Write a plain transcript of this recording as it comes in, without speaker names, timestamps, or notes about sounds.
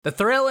The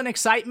thrill and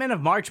excitement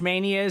of March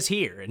Mania is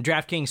here, and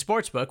DraftKings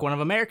Sportsbook, one of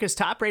America's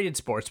top-rated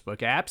sportsbook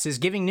apps, is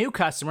giving new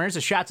customers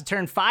a shot to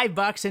turn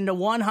 $5 into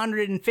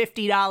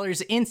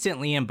 $150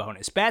 instantly in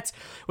bonus bets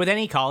with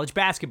any college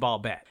basketball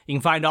bet. You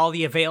can find all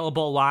the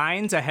available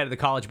lines ahead of the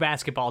college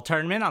basketball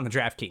tournament on the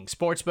DraftKings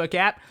Sportsbook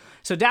app.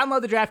 So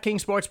download the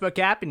DraftKings Sportsbook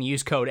app and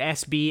use code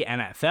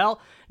SBNFL.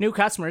 New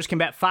customers can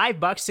bet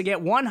 $5 to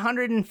get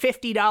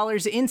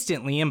 $150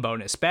 instantly in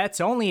bonus bets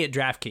only at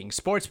DraftKings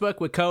Sportsbook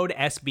with code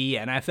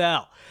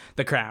SBNFL.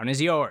 The crown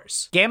is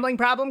yours. Gambling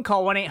problem?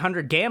 Call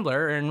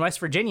 1-800-GAMBLER, or in West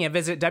Virginia,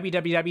 visit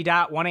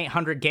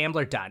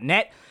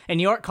www.1800gambler.net. In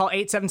New York, call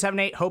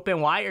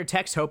 877-8-HOPE-NY or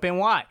text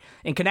HOPE-NY.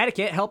 In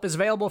Connecticut, help is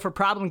available for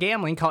problem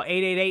gambling. Call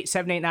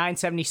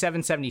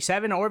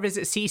 888-789-7777 or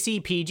visit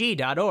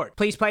ccpg.org.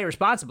 Please play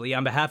responsibly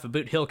on behalf of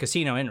Boot Hill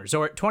Casino and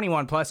Resort.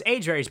 21 plus,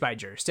 age varies by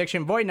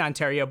jurisdiction. Void in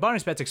Ontario.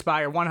 Bonus bets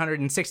expire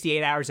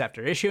 168 hours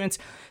after issuance.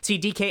 See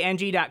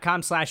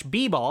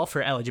dkng.com/bball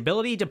for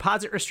eligibility,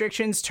 deposit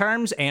restrictions,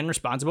 terms, and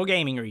responsible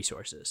gaming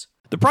resources.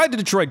 The Pride of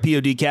Detroit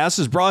PODcast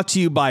is brought to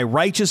you by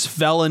Righteous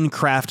Felon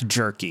Craft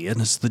Jerky,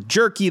 and it's the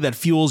jerky that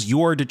fuels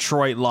your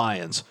Detroit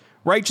Lions.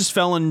 Righteous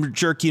Felon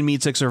Jerky and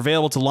meat sticks are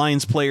available to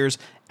Lions players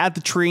at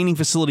the training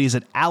facilities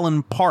at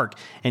Allen Park,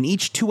 and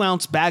each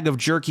 2-ounce bag of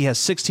jerky has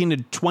 16 to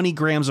 20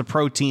 grams of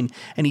protein,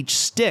 and each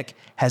stick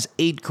has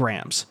 8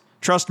 grams.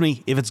 Trust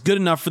me, if it's good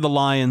enough for the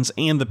Lions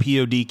and the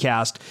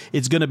PODcast,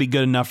 it's going to be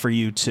good enough for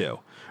you too.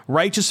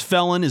 Righteous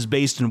Felon is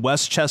based in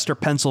Westchester,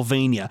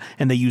 Pennsylvania,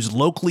 and they use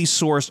locally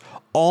sourced,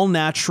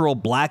 all-natural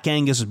Black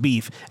Angus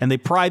beef, and they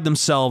pride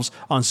themselves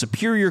on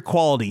superior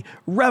quality,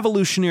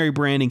 revolutionary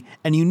branding,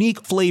 and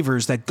unique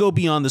flavors that go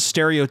beyond the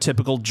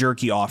stereotypical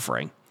jerky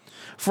offering.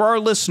 For our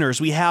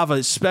listeners, we have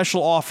a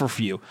special offer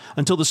for you.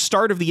 Until the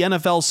start of the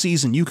NFL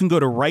season, you can go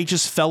to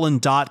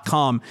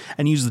righteousfelon.com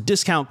and use the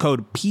discount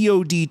code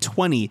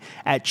POD20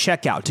 at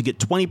checkout to get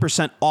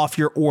 20% off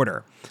your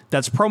order.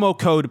 That's promo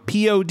code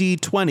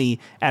POD20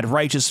 at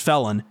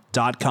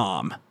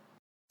righteousfelon.com.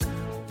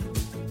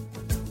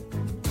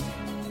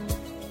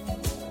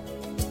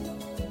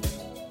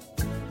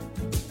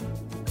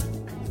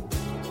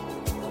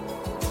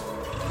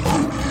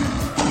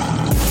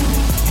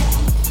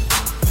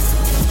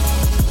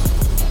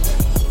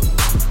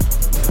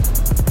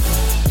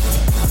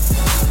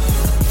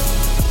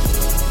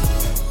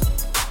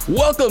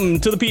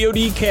 Welcome to the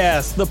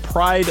PODcast, the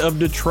Pride of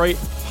Detroit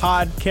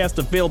podcast,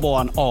 available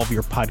on all of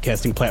your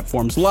podcasting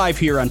platforms, live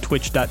here on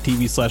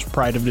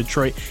twitch.tv/Pride of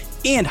Detroit,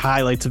 and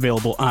highlights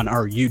available on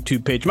our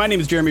YouTube page. My name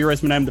is Jeremy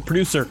Reisman. I'm the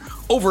producer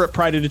over at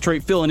Pride of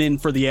Detroit, filling in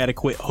for the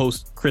adequate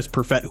host, Chris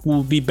Perfett, who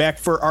will be back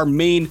for our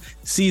main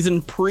season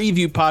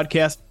preview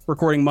podcast,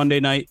 recording Monday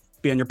night.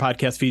 Be on your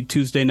podcast feed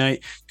Tuesday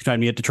night. You can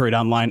find me at Detroit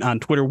Online on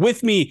Twitter.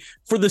 With me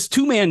for this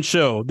two-man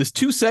show, this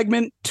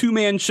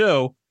two-man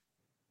show,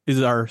 is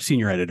our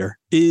senior editor,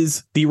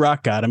 is the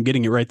Rock God. I'm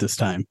getting it right this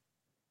time.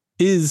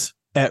 Is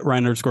at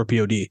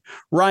Ryan_POD.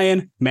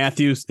 Ryan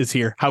Matthews is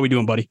here. How we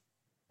doing, buddy?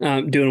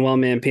 Doing well,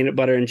 man. Peanut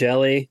butter and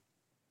jelly,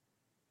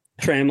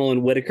 Trammell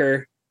and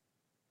Whitaker,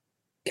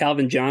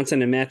 Calvin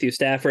Johnson and Matthew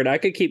Stafford. I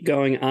could keep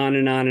going on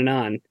and on and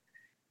on.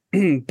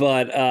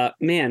 But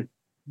man,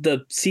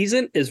 the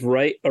season is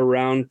right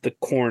around the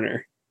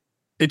corner.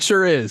 It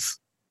sure is.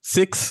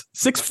 Six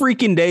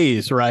freaking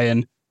days,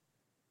 Ryan.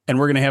 And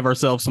we're going to have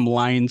ourselves some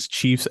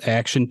Lions-Chiefs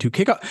action to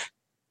kick off.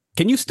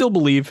 Can you still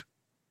believe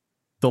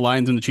the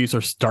Lions and the Chiefs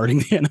are starting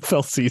the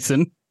NFL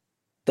season?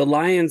 The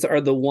Lions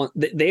are the one.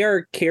 They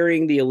are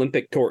carrying the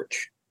Olympic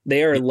torch.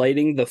 They are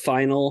lighting the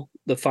final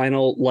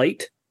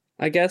light,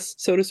 I guess,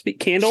 so to speak.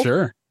 Candle?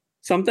 Sure.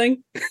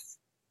 Something?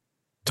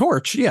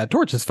 Torch. Yeah,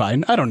 torch is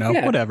fine. I don't know.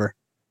 Yeah, whatever.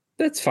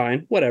 That's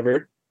fine.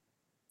 Whatever.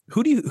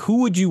 Who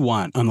would you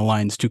want on the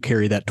Lions to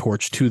carry that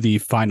torch to the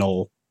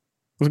final?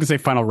 I was going to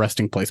say final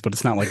resting place, but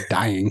it's not like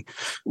dying.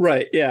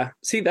 Right. Yeah.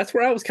 See, that's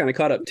where I was kind of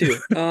caught up too.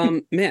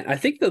 Man, I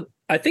think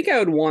I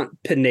would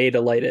want Panay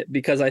to light it,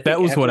 because I think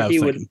that was what I was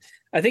thinking.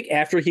 I think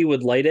after he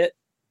would light it,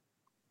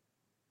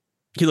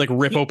 he'd like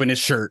rip open his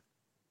shirt.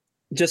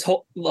 Just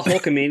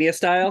Hulkamania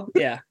style.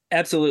 Yeah,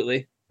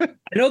 absolutely. I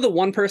know the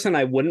one person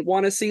I wouldn't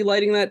want to see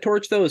lighting that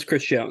torch though is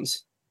Chris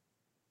Jones.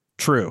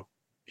 True.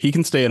 He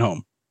can stay at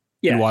home.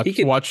 Yeah. And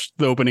watch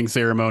the opening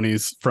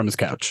ceremonies from his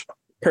couch.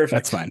 Perfect.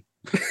 That's fine.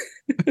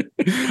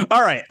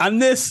 All right. On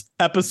this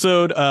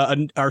episode,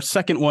 our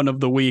second one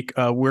of the week,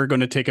 we're going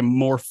to take a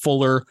more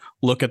fuller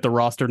look at the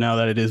roster now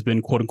that it has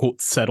been quote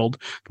unquote settled.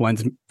 The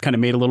Lions kind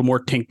of made a little more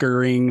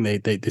tinkering.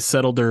 They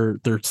settled their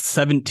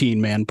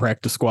 17-man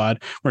practice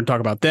squad. We're going to talk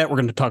about that. We're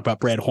going to talk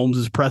about Brad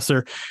Holmes'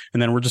 presser.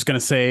 And then we're just going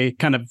to say,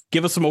 kind of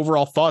give us some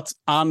overall thoughts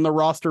on the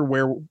roster,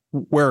 where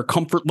our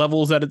comfort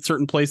level is at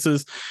certain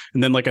places.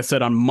 And then, like I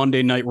said, on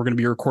Monday night, we're going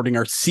to be recording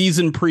our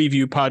season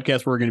preview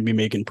podcast. We're going to be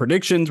making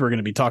predictions. We're going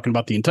to be talking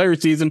about the entire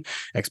season,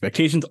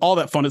 expectations, all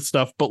that fun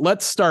stuff. But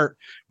let's start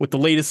with the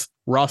latest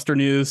roster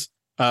news.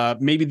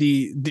 Maybe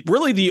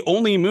the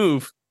only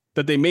move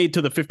that they made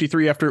to the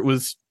 53 after it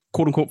was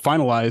quote unquote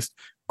finalized.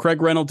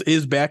 Craig Reynolds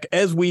is back,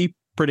 as we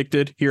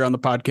predicted here on the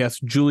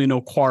podcast. Julian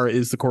Okwara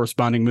is the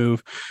corresponding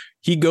move.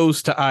 He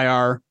goes to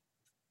IR.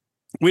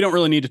 We don't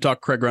really need to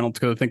talk Craig Reynolds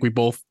because I think we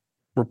both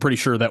were pretty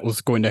sure that was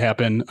going to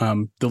happen.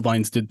 The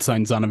Lions did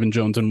sign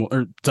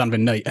Zonovan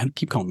Knight. I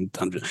keep calling him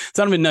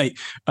Zonovan Knight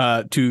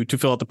to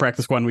fill out the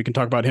practice squad, and we can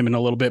talk about him in a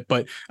little bit.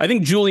 But I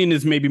think Julian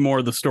is maybe more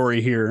of the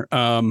story here.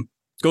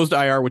 Goes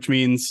to IR, which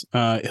means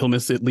he'll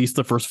miss at least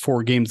the first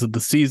 4 games of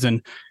the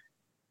season.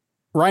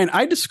 Ryan,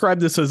 I describe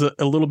this as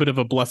a little bit of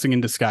a blessing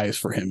in disguise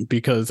for him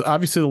because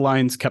obviously the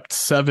Lions kept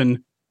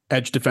 7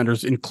 edge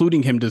defenders,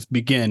 including him to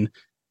begin.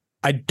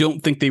 I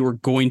don't think they were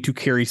going to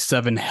carry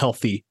 7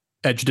 healthy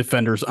edge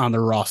defenders on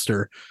their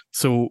roster.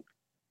 So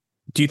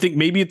do you think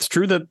maybe it's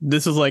true that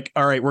this is like,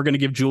 all right, we're going to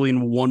give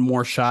Julian one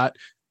more shot.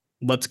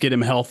 Let's get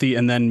him healthy.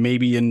 And then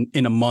maybe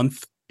in a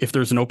month, if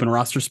there's an open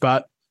roster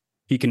spot,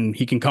 he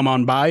can come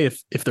on by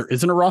if there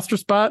isn't a roster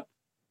spot.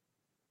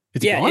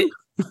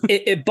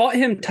 It bought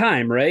him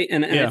time, right?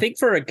 And I think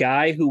for a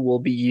guy who will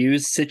be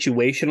used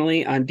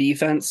situationally on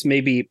defense,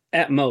 maybe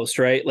at most,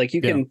 right? Like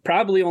you can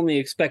probably only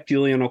expect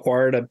Julian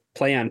Okwara to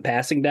play on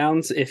passing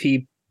downs if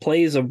he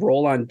plays a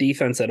role on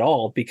defense at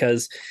all,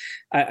 because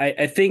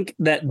I think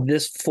that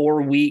this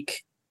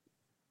 4-week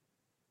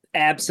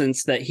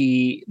absence that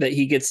he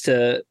gets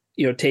to,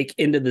 take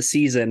into the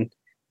season,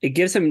 it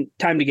gives him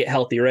time to get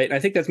healthy, right? And I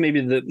think that's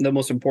maybe the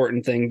most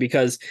important thing,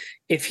 because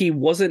if he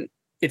wasn't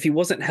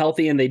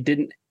healthy and they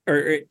didn't,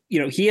 or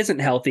he isn't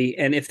healthy,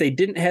 and if they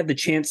didn't have the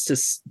chance to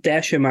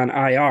stash him on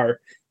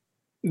IR,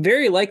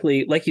 very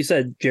likely, like you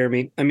said,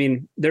 Jeremy, I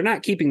mean, they're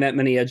not keeping that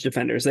many edge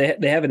defenders. They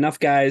have enough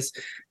guys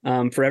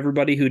for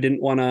everybody who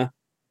didn't want to,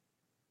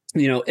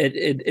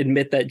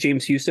 admit that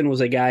James Houston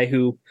was a guy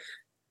who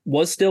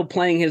was still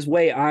playing his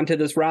way onto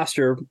this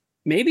roster,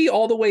 maybe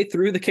all the way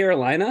through the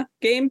Carolina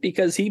game,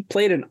 because he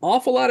played an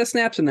awful lot of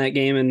snaps in that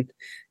game.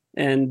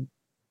 And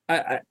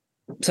I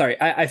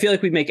feel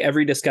like we make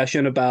every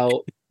discussion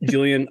about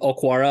Julian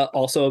Okwara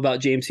also about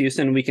James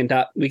Houston. We can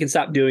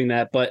stop doing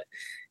that. But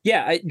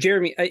yeah,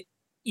 Jeremy,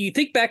 you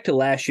think back to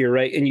last year,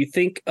 right? And you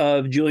think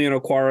of Julian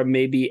Okwara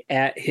maybe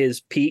at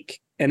his peak,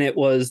 and it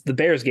was the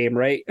Bears game,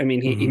 right? I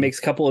mean, he makes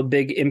a couple of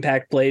big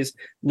impact plays,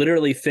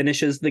 literally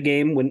finishes the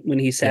game when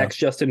he sacks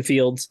Justin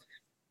Fields.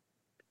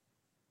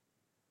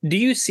 Do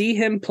you see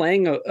him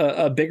playing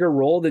a bigger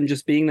role than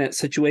just being that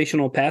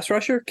situational pass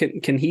rusher?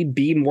 Can he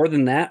be more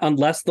than that,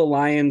 unless the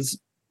Lions'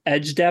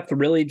 edge depth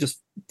really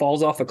just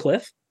falls off a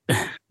cliff?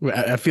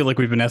 I feel like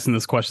we've been asking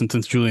this question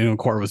since Julian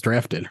Okwara was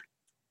drafted.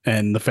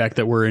 And the fact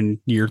that we're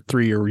in year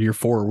 3 or year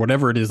 4 or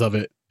whatever it is of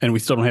it, and we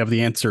still don't have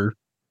the answer,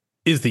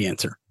 is the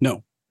answer.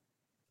 No.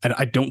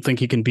 I don't think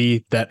he can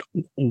be that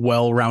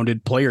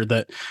well-rounded player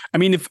that, I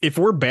mean, if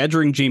we're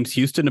badgering James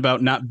Houston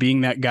about not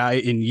being that guy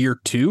in year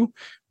 2,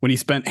 when he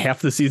spent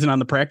half the season on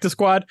the practice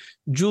squad,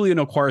 Julian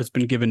Okwara has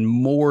been given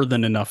more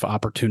than enough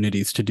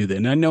opportunities to do that.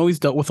 And I know he's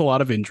dealt with a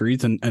lot of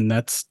injuries, and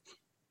that's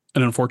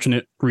an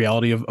unfortunate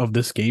reality of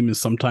this game,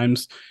 is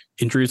sometimes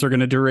injuries are going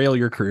to derail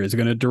your career. It's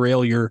going to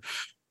derail your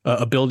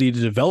ability to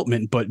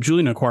development, but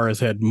Julian Okwara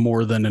has had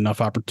more than enough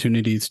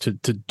opportunities to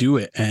do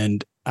it,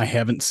 and I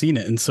haven't seen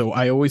it. And so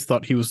I always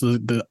thought he was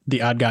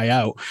the odd guy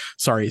out.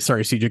 Sorry,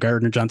 CJ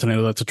Gardner-Johnson. I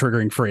know that's a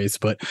triggering phrase,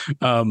 but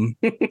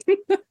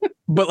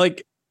but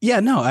like, yeah,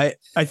 no,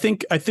 I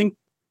think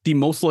the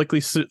most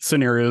likely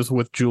scenarios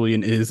with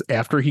Julian is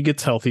after he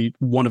gets healthy,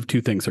 one of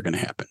 2 things are going to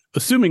happen,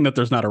 assuming that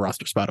there's not a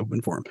roster spot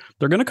open for him.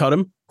 They're going to cut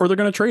him or they're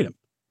going to trade him.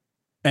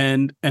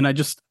 And I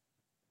just,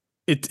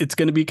 it's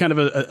going to be kind of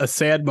a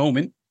sad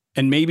moment.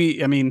 And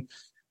maybe, I mean,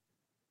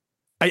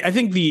 I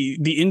think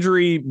the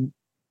injury,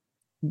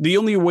 the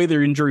only way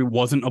their injury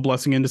wasn't a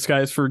blessing in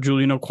disguise for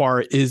Julian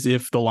Okwara is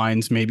if the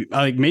Lions maybe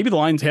the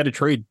Lions had a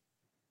trade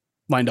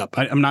lined up.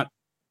 I'm not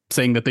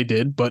saying that they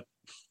did, but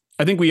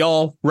I think we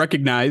all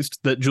recognized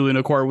that Julian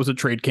Okwara was a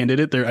trade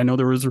candidate. I know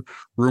there was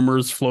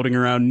rumors floating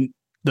around.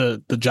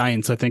 The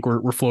Giants, I think,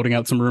 were floating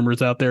out some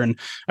rumors out there, and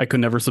I could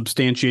never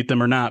substantiate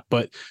them or not.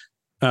 But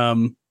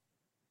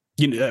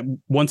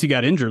once he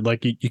got injured,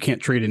 like you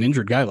can't trade an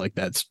injured guy like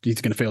that.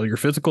 He's going to fail your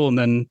physical and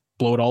then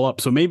blow it all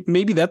up. So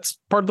maybe that's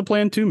part of the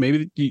plan too.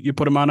 Maybe you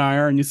put him on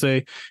IR and you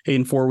say, hey,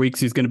 in 4 weeks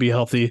he's going to be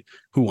healthy.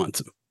 Who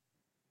wants him?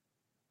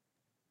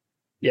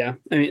 Yeah,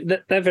 I mean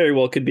that very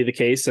well could be the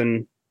case,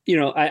 and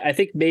I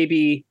think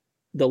maybe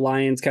the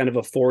Lions kind of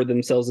afford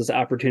themselves this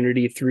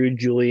opportunity through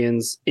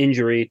Julian's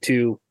injury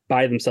to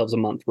buy themselves a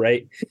month,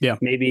 right? Yeah,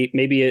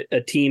 maybe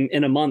a team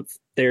in a month,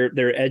 their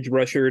edge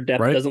rusher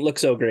depth doesn't look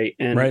so great,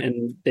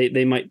 and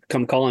they might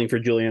come calling for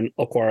Julian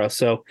Okwara.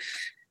 So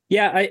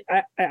yeah,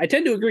 I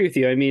tend to agree with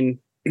you. I mean,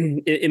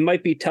 it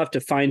might be tough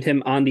to find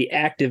him on the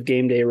active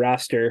game day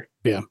roster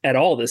at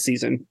all this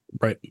season.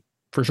 Right.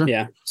 For sure.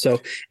 Yeah. So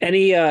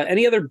any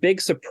other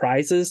big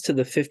surprises to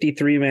the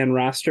 53-man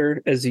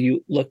roster as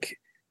you look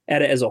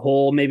at it as a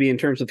whole, maybe in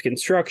terms of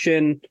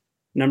construction,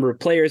 number of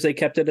players they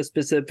kept at a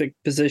specific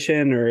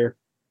position, or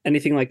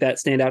anything like that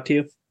stand out to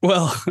you?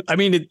 Well, I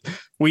mean,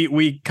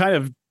 we kind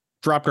of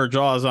dropped our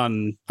jaws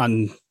on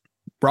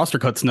roster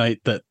cuts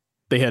night that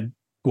they had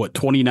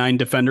 29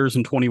 defenders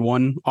and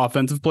 21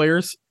 offensive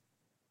players.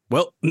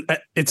 Well,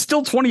 it's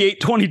still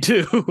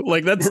 28-22.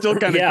 Like, that's still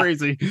kind of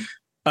crazy.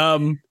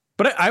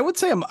 But I would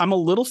say I'm a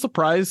little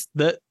surprised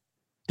that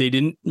they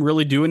didn't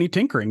really do any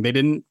tinkering. They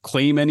didn't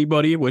claim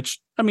anybody, which,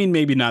 I mean,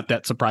 maybe not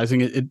that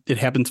surprising. It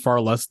happens far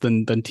less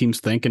than teams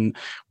think. And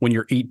when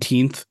you're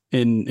 18th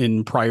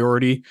in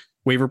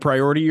waiver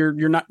priority,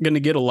 you're not going to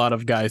get a lot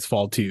of guys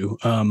fall to you.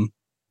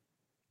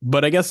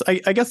 But I guess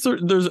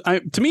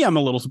to me, I'm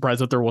a little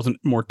surprised that there wasn't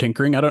more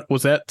tinkering.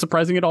 Was that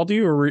surprising at all to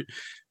you? Or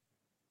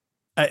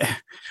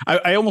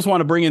I almost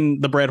want to bring in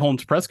the Brad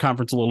Holmes press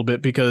conference a little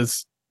bit,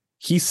 because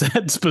he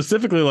said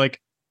specifically,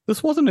 like,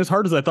 this wasn't as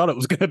hard as I thought it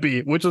was going to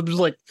be, which was just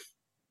like,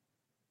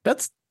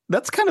 that's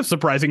kind of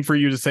surprising for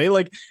you to say.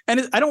 Like,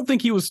 and I don't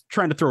think he was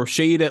trying to throw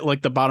shade at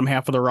like the bottom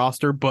half of the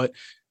roster, but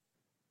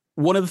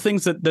one of the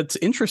things that's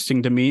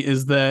interesting to me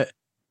is that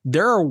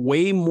there are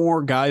way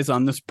more guys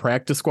on this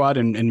practice squad,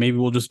 and maybe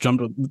we'll just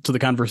jump to the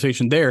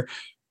conversation there.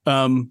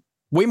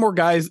 Way more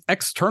guys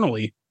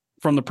externally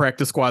from the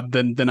practice squad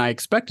than I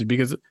expected,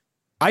 because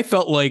I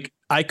felt like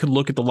I could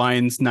look at the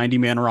Lions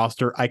 90-man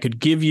roster. I could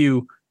give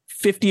you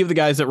 50 of the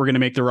guys that were going to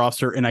make the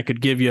roster, and I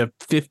could give you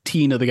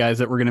 15 of the guys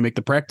that were going to make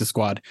the practice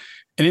squad.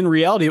 And in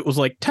reality, it was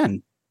like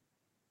 10.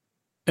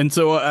 And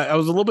so I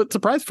was a little bit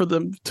surprised for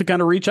them to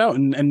kind of reach out.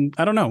 And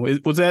I don't know,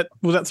 was that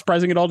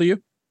surprising at all to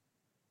you?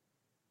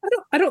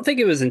 I don't think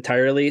it was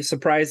entirely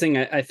surprising.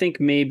 I think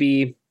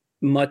maybe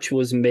much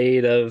was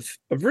made of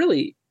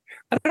really,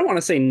 I don't want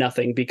to say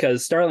nothing,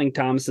 because Starling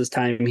Thomas's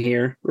time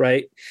here,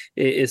 right,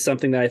 is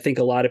something that I think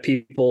a lot of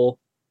people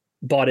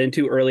bought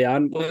into early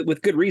on,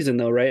 with good reason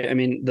though, right? I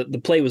mean, the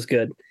play was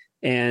good,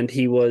 and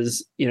he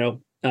was,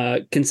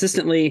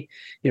 consistently,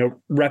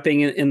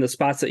 repping in the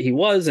spots that he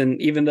was. And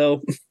even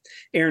though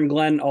Aaron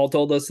Glenn all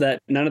told us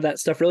that none of that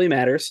stuff really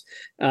matters,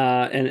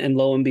 and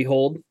lo and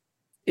behold,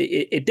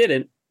 it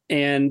didn't.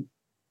 And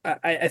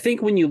I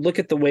think when you look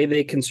at the way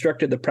they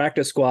constructed the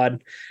practice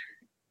squad,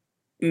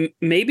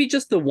 maybe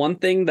just the one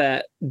thing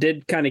that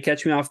did kind of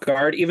catch me off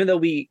guard, even though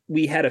we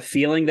had a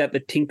feeling that the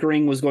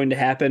tinkering was going to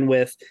happen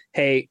with,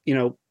 hey,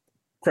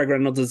 Craig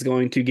Reynolds is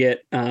going to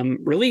get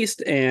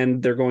released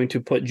and they're going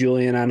to put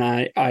Julian on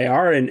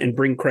IR and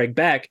bring Craig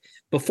back.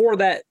 Before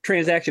that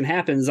transaction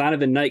happens,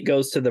 Zonovan Knight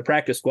goes to the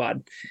practice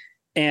squad.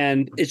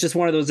 And it's just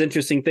one of those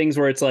interesting things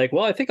where it's like,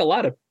 well, I think a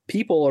lot of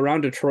people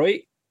around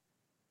Detroit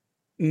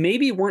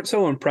maybe weren't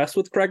so impressed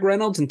with Craig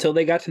Reynolds until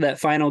they got to that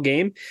final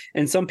game.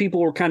 And some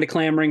people were kind of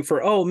clamoring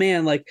for, oh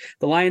man, like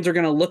the Lions are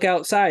going to look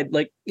outside,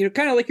 like,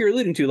 kind of like you're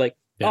alluding to, like,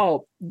 yeah,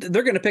 oh,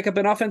 they're going to pick up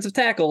an offensive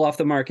tackle off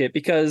the market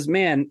because,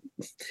 man,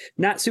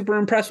 not super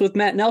impressed with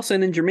Matt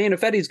Nelson, and Jermaine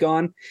Ifedi's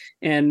gone.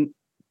 And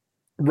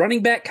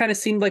running back kind of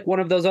seemed like one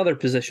of those other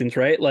positions,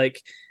 right?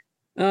 Like,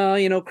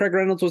 Craig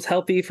Reynolds was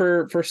healthy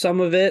for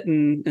some of it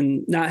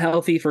and not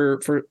healthy for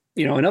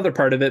another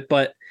part of it.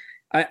 But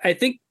I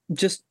think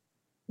just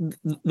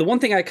the one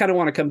thing I kind of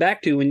want to come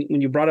back to when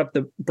you brought up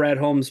the Brad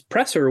Holmes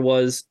presser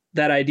was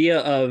that idea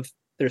of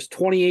there's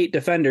 28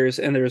 defenders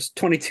and there's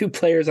 22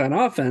 players on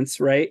offense,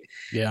 right?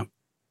 Yeah.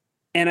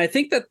 And I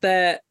think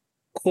that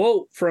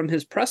quote from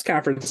his press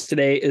conference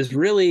today is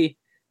really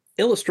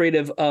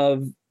illustrative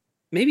of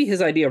maybe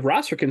his idea of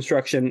roster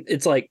construction.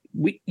 It's like,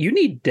 you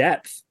need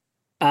depth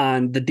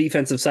on the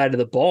defensive side of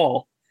the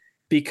ball,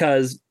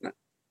 because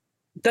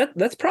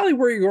that's probably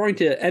where you're going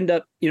to end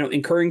up,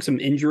 incurring some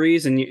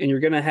injuries, and you're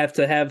going to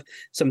have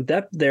some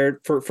depth there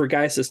for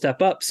guys to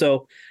step up.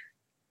 So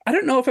I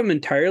don't know if I'm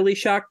entirely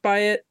shocked by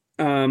it.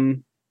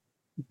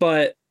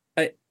 But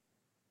I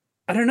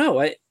don't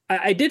know.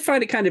 I did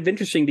find it kind of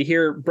interesting to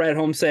hear Brad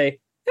Holmes say,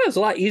 yeah, it was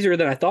a lot easier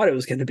than I thought it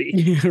was going to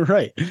be.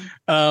 Right.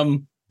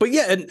 But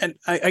yeah, and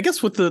I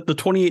guess with the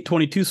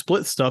 28-22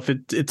 split stuff,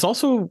 it's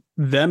also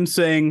them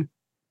saying,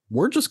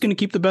 we're just going to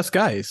keep the best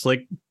guys.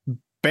 Like,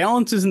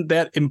 balance isn't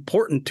that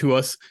important to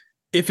us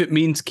if it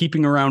means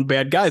keeping around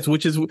bad guys,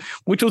 which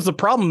was the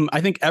problem I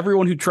think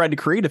everyone who tried to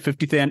create a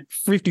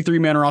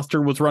 53-man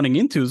roster was running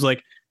into, is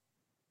like,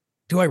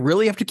 do I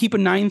really have to keep a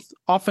 9th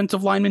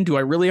offensive lineman? Do I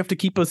really have to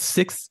keep a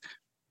 6th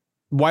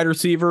wide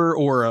receiver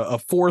or a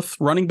 4th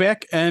running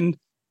back? And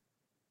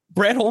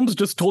Brad Holmes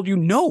just told you,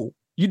 no,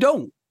 you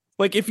don't.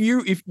 Like, if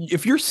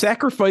you're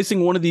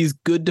sacrificing one of these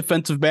good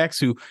defensive backs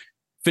who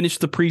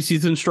finished the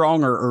preseason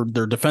strong, or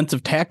their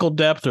defensive tackle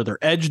depth or their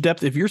edge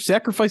depth, if you're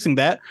sacrificing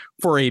that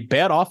for a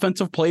bad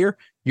offensive player,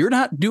 you're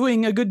not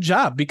doing a good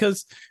job.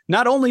 Because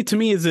not only to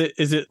me is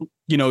it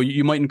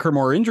you might incur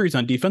more injuries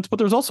on defense, but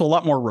there's also a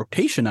lot more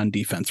rotation on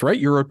defense, right?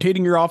 You're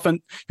rotating your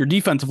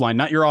defensive line,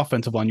 not your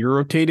offensive line. You're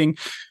rotating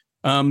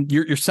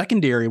your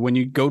secondary when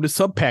you go to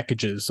sub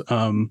packages.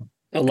 A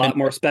lot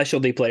more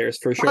specialty players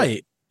for sure.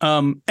 Right.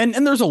 And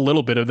there's a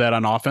little bit of that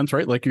on offense,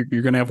 right? Like, you're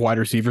going to have wide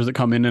receivers that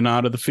come in and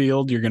out of the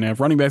field. You're going to have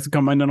running backs that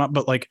come in and out,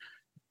 but like,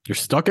 you're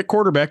stuck at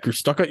quarterback. You're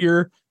stuck at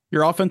your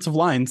offensive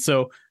line.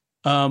 So,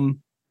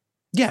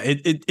 yeah,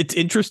 it's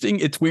interesting.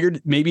 It's weird.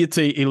 Maybe it's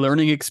a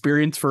learning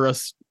experience for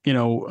us,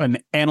 an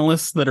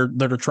analysts that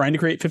are trying to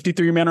create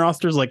 53-man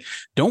rosters. Like,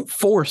 don't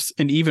force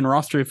an even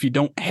roster if you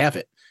don't have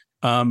it.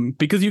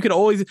 Because you could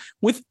always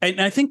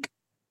and I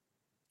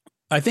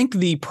think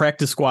the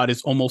practice squad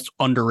is almost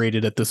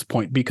underrated at this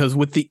point, because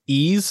with the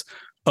ease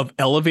of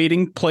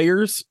elevating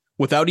players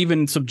without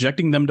even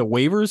subjecting them to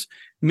waivers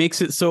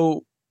makes it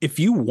so if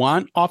you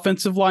want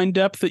offensive line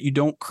depth that you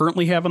don't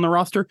currently have on the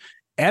roster,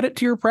 add it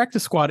to your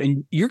practice squad,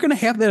 and you're going to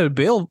have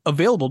that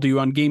available to you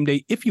on game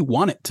day if you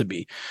want it to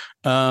be.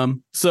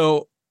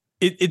 So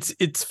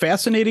it's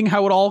fascinating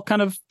how it all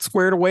kind of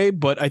squared away,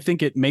 but I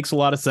think it makes a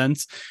lot of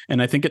sense, and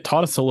I think it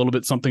taught us a little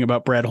bit something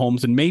about Brad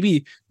Holmes, and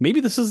maybe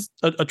this is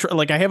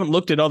like I haven't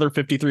looked at other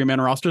 53-man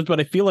rosters, but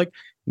I feel like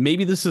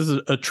maybe this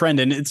is a trend,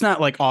 and it's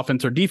not like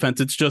offense or defense.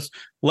 It's just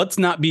let's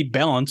not be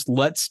balanced.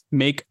 Let's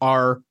make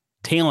our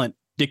talent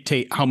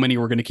dictate how many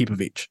we're going to keep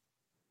of each.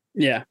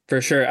 Yeah,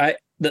 for sure.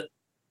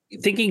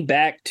 Thinking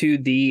back to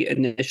the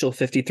initial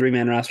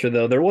 53-man roster,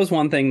 though, there was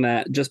one thing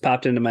that just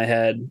popped into my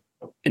head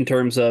in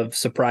terms of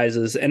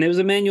surprises, and it was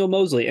Emmanuel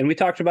Moseley. And we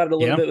talked about it a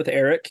little bit with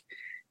Eric.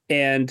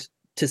 And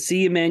to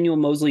see Emmanuel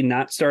Moseley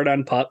not start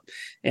on PUP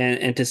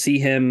and to see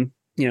him,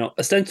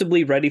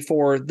 ostensibly ready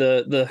for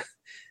the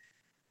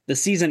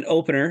season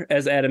opener,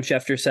 as Adam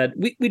Schefter said,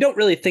 we don't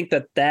really think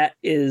that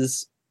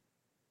is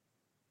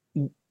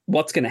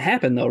what's going to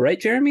happen, though,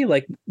 right, Jeremy?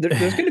 Like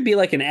there's going to be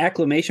like an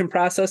acclimation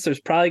process. There's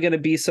probably going to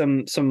be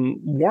some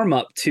warm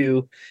up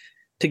to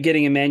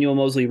getting Emmanuel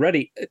Moseley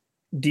ready.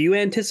 Do you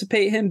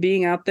anticipate him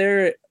being out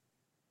there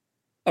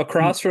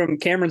across from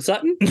Cameron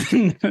Sutton?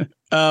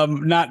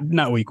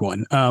 Not week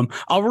one.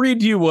 I'll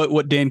read you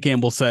what Dan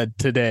Campbell said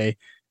today,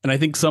 and I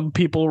think some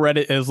people read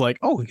it as like,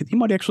 oh, he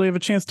might actually have a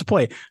chance to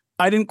play.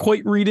 I didn't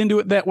quite read into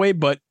it that way,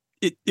 but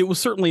it was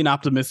certainly an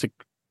optimistic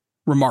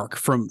remark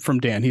from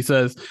Dan. He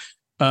says,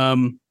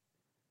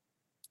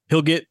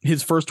 he'll get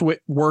his first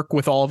work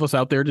with all of us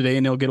out there today,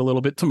 and he'll get a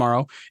little bit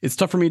tomorrow. It's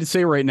tough for me to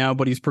say right now,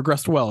 but he's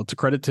progressed well. It's a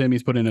credit to him.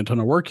 He's put in a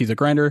ton of work. He's a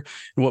grinder.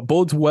 And what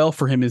bodes well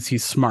for him is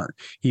he's smart.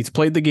 He's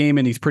played the game,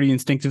 and he's pretty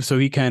instinctive, so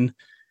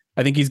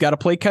I think he's got to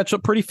play catch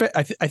up pretty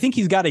fast. I think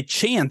he's got a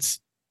chance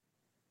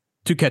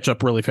to catch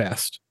up really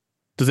fast.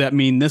 Does that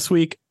mean this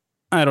week?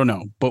 I don't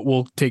know, but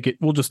we'll take it.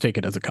 We'll just take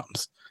it as it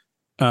comes.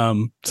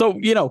 So,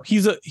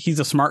 he's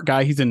a smart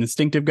guy. He's an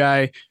instinctive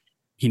guy.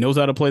 He knows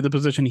how to play the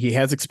position. He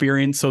has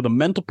experience. So the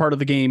mental part of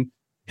the game,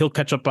 he'll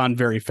catch up on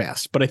very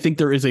fast. But I think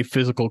there is a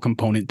physical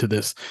component to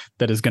this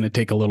that is going to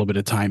take a little bit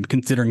of time,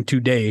 considering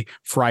today,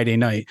 Friday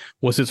night,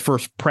 was his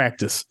first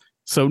practice.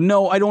 So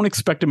no, I don't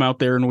expect him out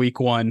there in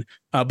week one.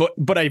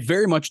 But I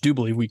very much do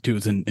believe week two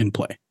is in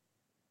play.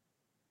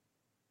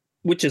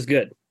 Which is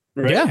good.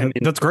 Right? Yeah,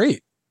 that's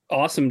great.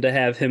 Awesome to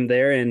have him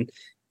there. And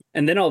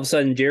then all of a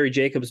sudden, Jerry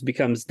Jacobs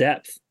becomes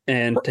depth.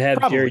 And to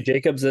have Jerry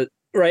Jacobs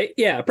right.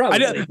 Yeah, probably.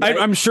 Right?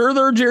 I'm sure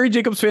there are Jerry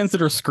Jacobs fans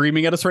that are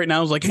screaming at us right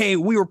now. It's like, hey,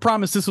 we were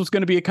promised this was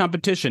going to be a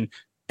competition.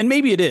 And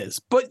maybe it is.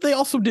 But they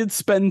also did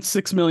spend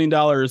 $6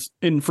 million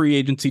in free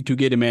agency to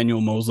get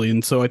Emmanuel Moseley.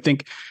 And so I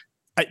think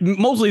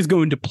Moseley is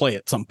going to play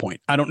at some point.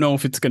 I don't know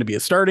if it's going to be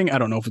a starting. I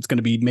don't know if it's going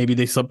to be maybe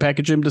they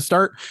sub-package him to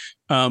start.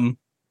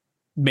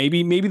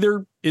 Maybe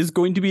there is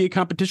going to be a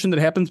competition that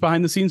happens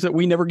behind the scenes that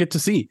we never get to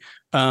see.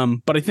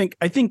 But I think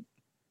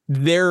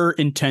their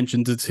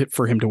intentions is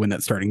for him to win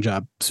that starting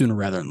job sooner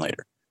rather than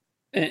later.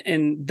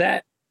 And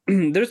that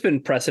there's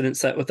been precedent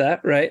set with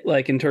that, right?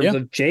 Like in terms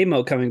of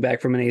J-Mo coming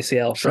back from an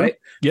ACL, sure. Right?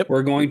 Yep.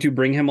 We're going to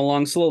bring him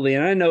along slowly.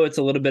 And I know it's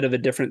a little bit of a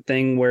different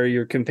thing where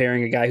you're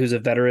comparing a guy who's a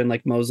veteran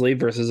like Moseley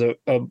versus a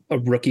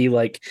rookie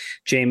like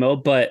J-Mo.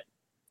 But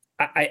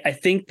I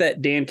think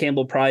that Dan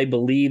Campbell probably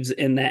believes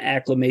in that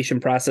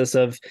acclimation process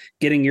of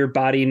getting your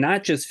body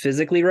not just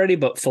physically ready,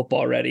 but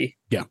football ready.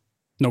 Yeah,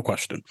 no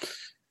question.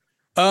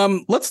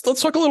 Let's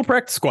talk a little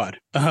practice squad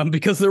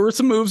because there were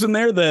some moves in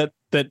there that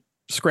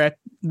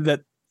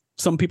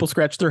some people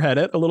scratched their head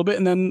at a little bit,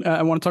 and then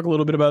I want to talk a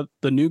little bit about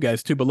the new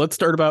guys too. But let's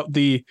start about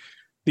the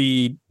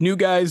new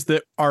guys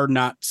that are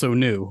not so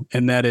new,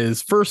 and that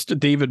is first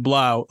David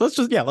Blau.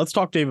 Let's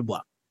talk David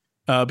Blau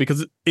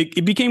because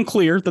it became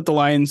clear that the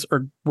Lions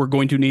were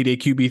going to need a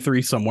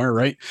QB3 somewhere,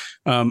 right?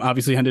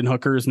 Obviously, Hendon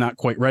Hooker is not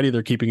quite ready.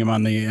 They're keeping him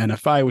on the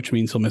NFI, which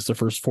means he'll miss the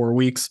first 4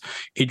 weeks.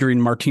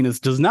 Adrian Martinez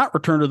does not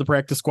return to the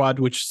practice squad,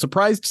 which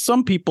surprised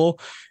some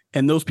people.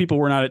 And those people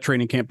were not at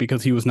training camp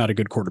because he was not a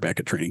good quarterback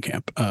at training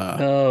camp.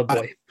 Oh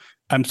boy.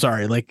 I'm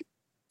sorry. Like,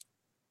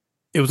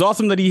 it was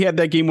awesome that he had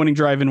that game-winning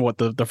drive in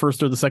the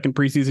first or the second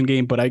preseason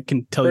game, but I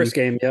can tell first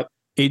game, yep.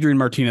 Adrian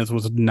Martinez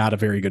was not a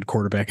very good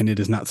quarterback, and it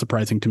is not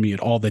surprising to me at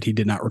all that he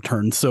did not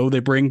return. So they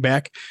bring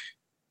back,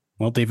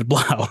 David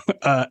Blau,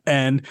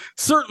 and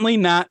certainly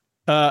not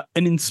an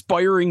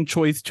inspiring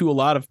choice to a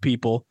lot of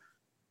people.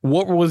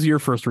 What was your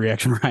first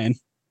reaction, Ryan?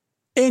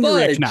 And your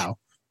reaction now?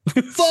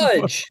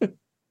 Fudge.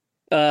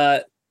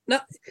 No,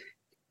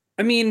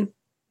 I mean,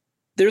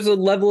 there's a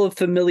level of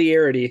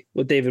familiarity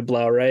with David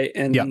Blau, right?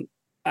 And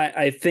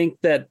I think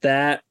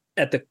that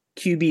at the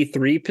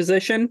QB3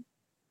 position,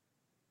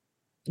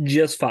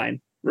 just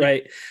fine,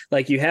 right?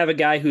 Like you have a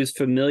guy who's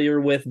familiar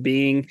with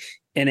being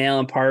in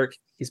Allen Park.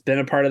 He's been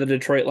a part of the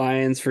Detroit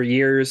Lions for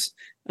years.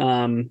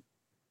 It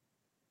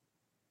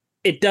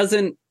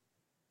doesn't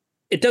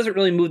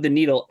really move the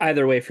needle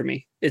either way for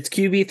me. It's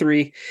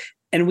QB3.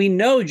 And we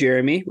know,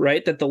 Jeremy,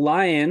 right, that the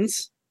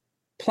Lions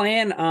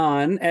plan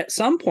on at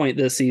some point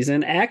this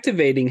season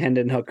activating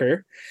Hendon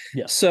Hooker.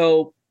 Yes.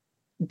 So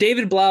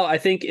David Blau, I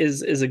think,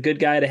 is a good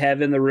guy to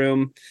have in the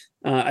room.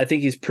 I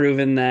think he's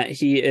proven that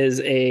he is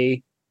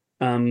a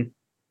good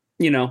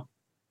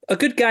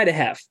guy to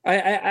have.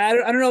 I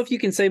don't know if you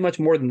can say much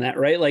more than that,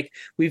 right? Like,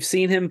 we've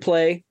seen him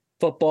play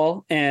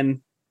football,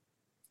 and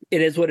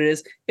it is what it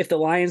is. If the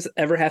Lions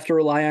ever have to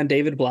rely on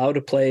David Blau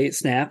to play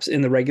snaps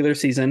in the regular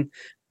season,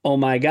 oh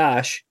my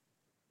gosh.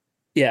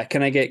 Yeah,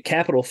 can I get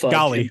capital fudge?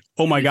 Golly.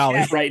 Oh my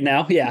golly. Right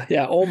now.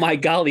 Yeah. Oh my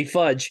golly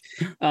fudge.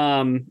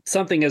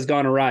 Something has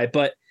gone awry,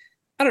 but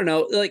I don't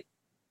know. Like,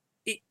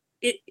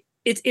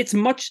 it's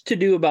much to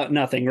do about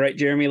nothing, right,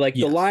 Jeremy? Like,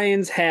 yes. The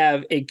Lions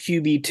have a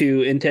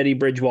QB2 in Teddy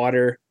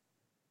Bridgewater,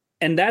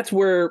 and that's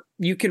where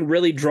you can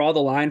really draw the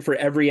line for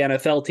every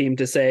NFL team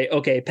to say,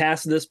 okay,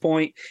 past this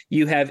point,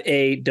 you have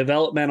a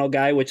developmental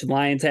guy, which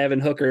Lions have in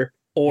Hooker,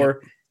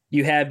 or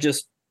you have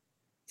just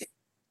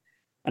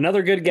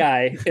another good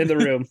guy in the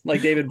room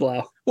like David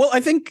Blau. Well, I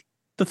think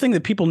the thing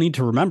that people need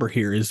to remember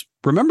here is,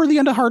 remember the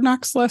end of Hard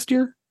Knocks last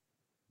year?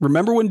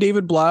 Remember when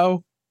David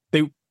Blau,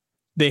 they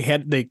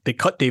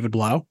cut David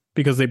Blau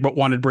because they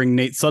wanted to bring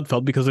Nate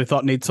Sudfeld because they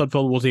thought Nate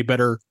Sudfeld was a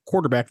better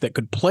quarterback that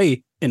could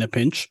play in a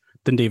pinch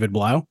than David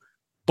Blau.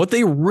 But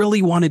they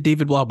really wanted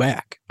David Blau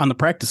back on the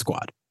practice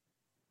squad.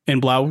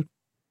 And Blau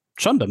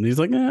shunned him. He's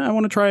like, I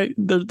want to try.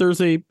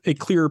 There's a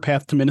clearer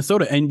path to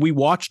Minnesota. And we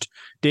watched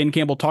Dan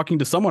Campbell talking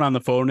to someone on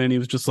the phone, and he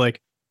was just like,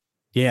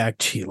 yeah,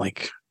 gee,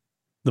 like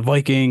the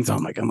Vikings. Oh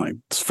my God, like,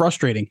 it's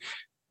frustrating.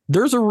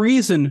 There's a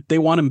reason they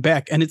want him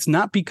back, and it's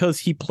not because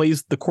he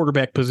plays the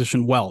quarterback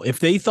position well. If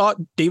they thought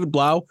David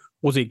Blau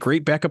was a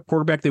great backup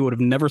quarterback, they would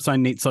have never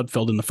signed Nate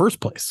Sudfeld in the first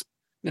place.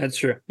 That's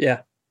true.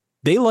 Yeah.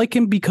 They like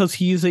him because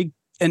he's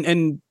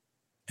and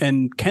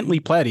Kentley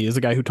Platty is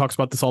a guy who talks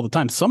about this all the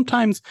time.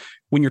 Sometimes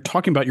when you're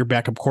talking about your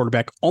backup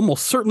quarterback,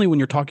 almost certainly when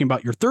you're talking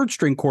about your third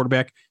string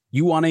quarterback,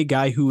 you want a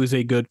guy who is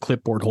a good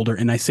clipboard holder.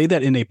 And I say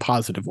that in a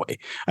positive way.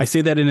 I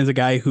say that in as a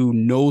guy who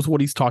knows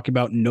what he's talking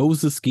about,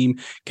 knows the scheme,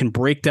 can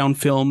break down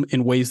film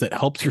in ways that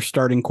helps your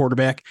starting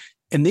quarterback.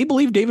 And they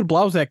believe David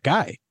Blau's that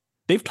guy.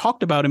 They've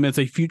talked about him as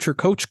a future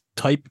coach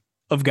type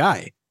of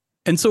guy.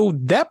 And so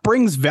that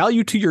brings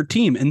value to your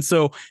team. And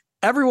so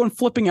everyone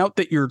flipping out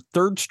that your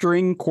third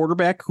string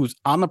quarterback who's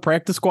on the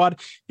practice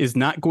squad is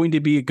not going to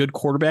be a good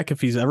quarterback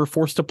if he's ever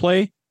forced to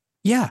play.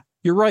 Yeah,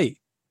 you're right.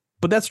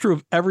 But that's true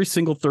of every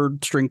single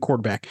third string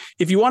quarterback.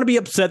 If you want to be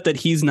upset that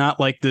he's not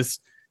like this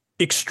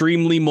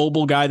extremely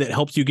mobile guy that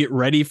helps you get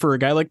ready for a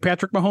guy like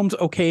Patrick Mahomes,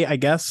 okay, I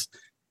guess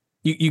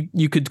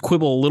you could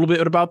quibble a little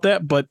bit about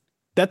that, but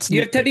that's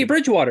you have Teddy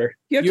Bridgewater.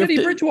 You have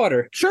Teddy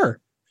Bridgewater. Sure.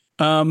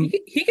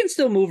 He can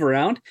still move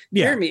around.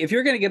 Yeah. Jeremy, if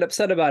you're going to get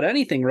upset about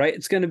anything, right,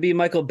 it's going to be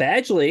Michael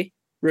Badgley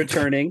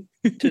returning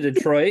to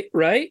Detroit,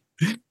 right?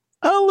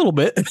 A little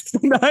bit.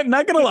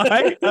 not gonna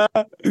lie.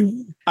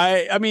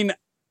 I mean,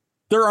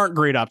 there aren't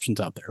great options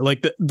out there.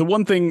 Like the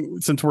one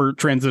thing, since we're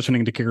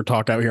transitioning to kicker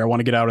talk out here, I want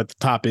to get out at the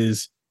top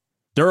is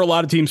there are a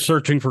lot of teams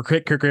searching for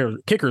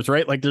kickers,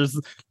 right? Like there's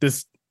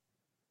this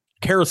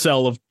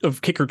carousel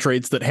of kicker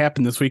trades that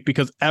happened this week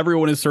because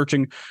everyone is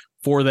searching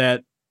for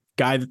that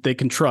guy that they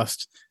can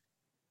trust.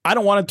 I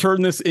don't want to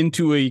turn this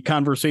into a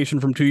conversation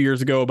from 2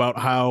 years ago about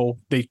how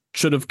they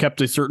should have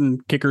kept a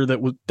certain kicker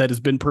that has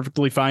been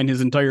perfectly fine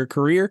his entire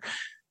career,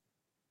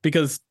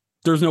 because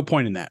there's no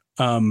point in that.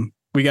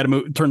 We got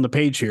to turn the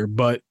page here,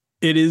 but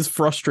it is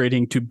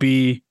frustrating to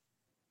be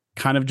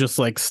kind of just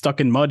like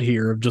stuck in mud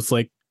here of just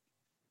like,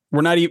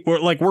 we're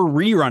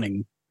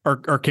rerunning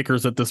our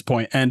kickers at this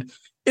point. And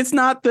it's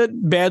not that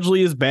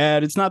Badgley is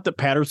bad. It's not that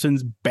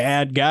Patterson's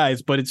bad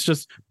guys, but it's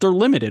just, they're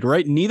limited,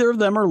 right? Neither of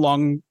them are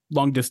long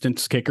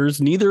distance kickers.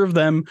 Neither of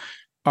them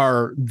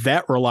are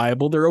that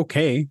reliable. They're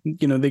okay.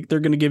 You know, they're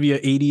going to give you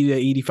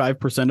 80 to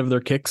 85% of their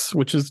kicks,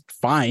 which is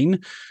fine.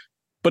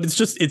 But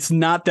it's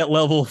not that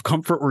level of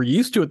comfort we're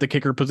used to at the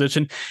kicker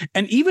position.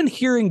 And even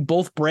hearing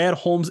both Brad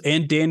Holmes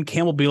and Dan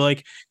Campbell be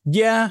like,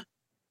 yeah,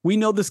 we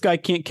know this guy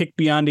can't kick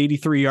beyond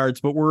 83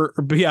 yards, but we're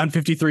beyond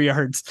 53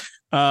 yards.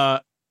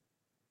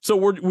 So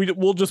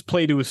we'll just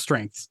play to his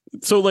strengths.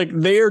 So like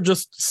they are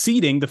just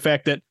ceding the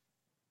fact that,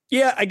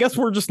 yeah, I guess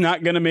we're just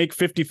not going to make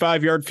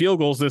 55-yard field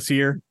goals this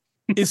year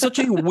is such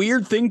a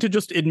weird thing to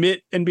just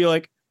admit and be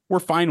like, we're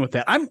fine with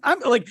that. I'm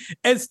like,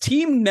 as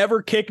team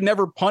never kick,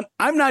 never punt,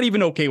 I'm not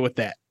even okay with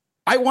that.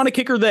 I want a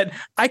kicker that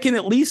I can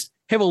at least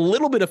have a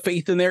little bit of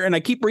faith in there. And I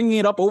keep bringing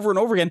it up over and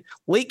over again.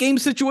 Late game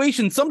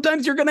situations.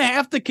 Sometimes you're going to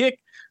have to kick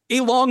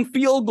a long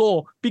field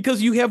goal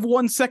because you have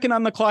 1 second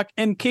on the clock,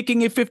 and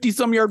kicking a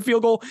 50-some yard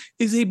field goal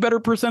is a better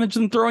percentage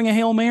than throwing a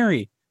Hail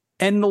Mary.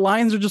 And the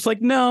Lions are just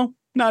like, no,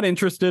 not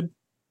interested.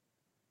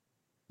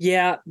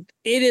 Yeah,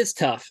 it is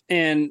tough.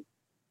 And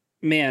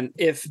man,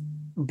 if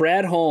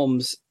Brad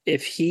Holmes,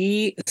 if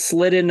he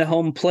slid into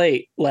home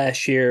plate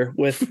last year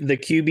with the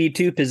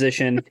QB2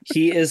 position,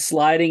 he is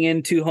sliding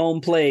into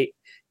home plate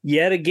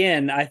yet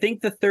again. I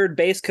think the third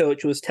base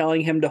coach was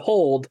telling him to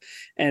hold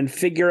and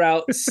figure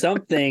out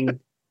something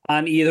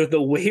on either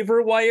the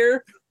waiver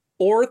wire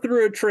or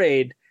through a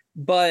trade.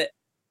 But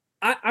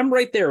I'm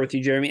right there with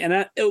you, Jeremy. And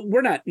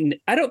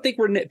I don't think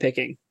we're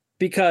nitpicking,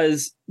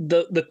 because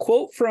the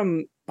quote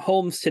from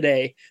Holmes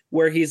today,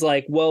 where he's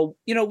like, well,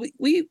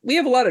 we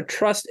have a lot of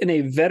trust in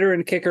a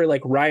veteran kicker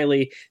like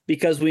Riley,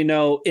 because we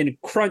know in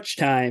crunch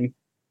time,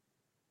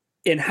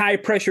 in high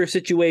pressure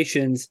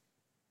situations,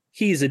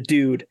 he's a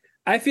dude.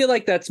 I feel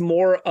like that's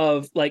more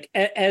of like,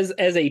 as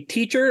a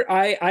teacher,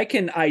 I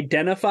can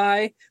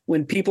identify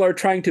when people are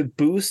trying to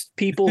boost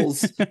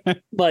people's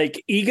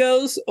like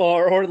egos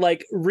or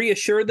like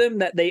reassure them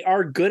that they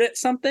are good at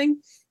something.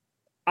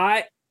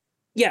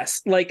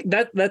 Yes, like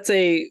that's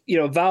a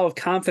vow of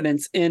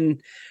confidence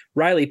in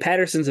Riley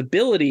Patterson's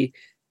ability,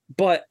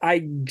 but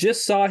I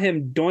just saw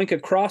him doink a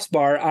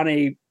crossbar on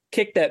a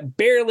kick that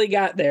barely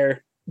got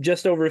there,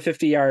 just over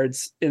 50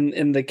 yards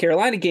in the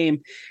Carolina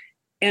game.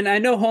 And I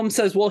know Holmes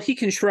says, well, he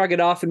can shrug it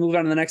off and move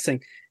on to the next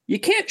thing. You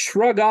can't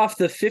shrug off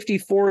the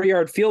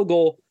 54-yard field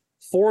goal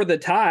for the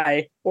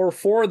tie or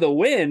for the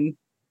win.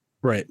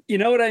 Right. You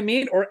know what I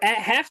mean? Or at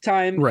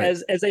halftime, right,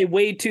 as a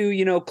way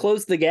to,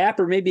 close the gap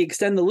or maybe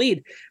extend the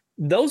lead.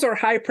 Those are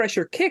high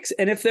pressure kicks.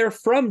 And if they're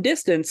from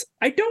distance,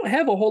 I don't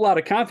have a whole lot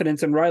of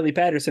confidence in Riley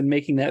Patterson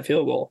making that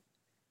field goal.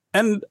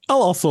 And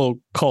I'll also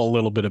call a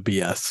little bit of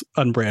BS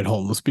on Brad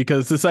Holmes,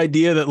 because this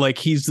idea that like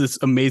he's this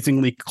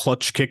amazingly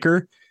clutch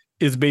kicker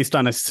is based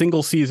on a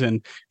single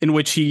season in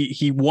which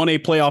he won a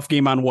playoff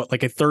game on what,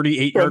 like a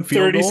 38-yard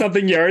field goal?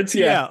 30-something yards,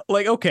 yeah.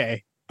 Like,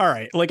 okay, all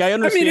right. Like, I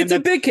understand. I mean, it's a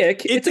big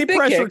kick. It's a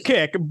pressure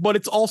kick, but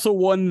it's also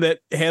one that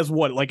has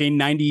what, like a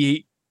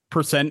 98%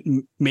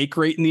 make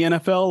rate in the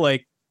NFL?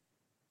 Like,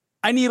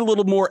 I need a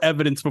little more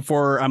evidence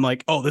before I'm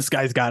like, oh, this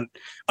guy's got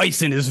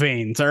ice in his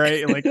veins, all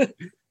right? Like...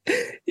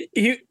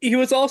 He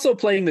was also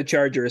playing the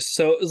Chargers,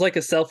 so it was like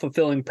a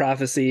self-fulfilling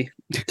prophecy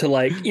to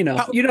like,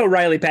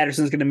 Riley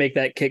Patterson's going to make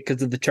that kick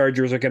because the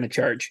Chargers are going to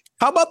charge.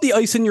 How about the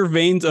ice in your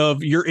veins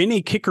of you're in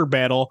a kicker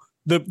battle?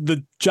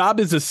 The job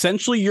is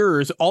essentially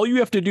yours. All you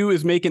have to do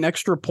is make an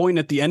extra point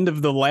at the end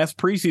of the last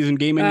preseason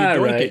game and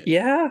you doink it.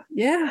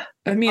 Yeah.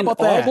 I mean,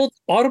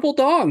 audible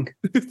dong.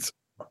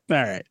 All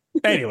right.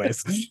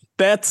 Anyways,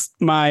 that's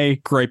my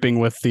griping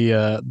with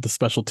the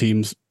special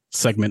teams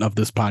segment of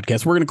this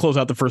podcast. We're going to close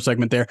out the first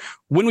segment there.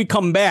 When we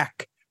come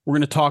back, we're going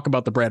to talk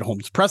about the Brad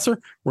Holmes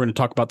presser. We're going to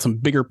talk about some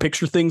bigger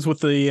picture things with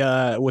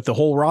the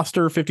whole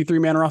roster,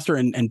 53-man roster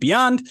and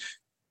beyond.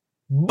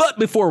 But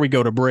before we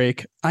go to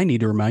break, I need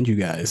to remind you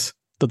guys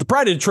that the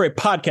Pride of Detroit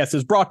podcast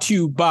is brought to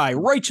you by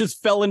Righteous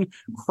Felon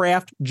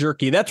Craft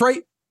Jerky. That's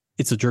right.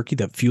 It's a jerky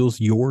that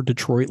fuels your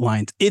Detroit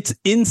Lions. It's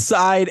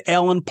inside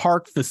Allen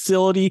Park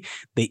facility.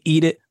 They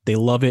eat it. They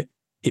love it.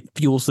 It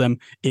fuels them.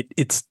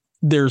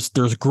 There's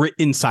grit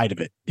inside of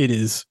it. It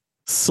is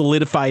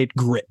solidified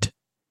grit.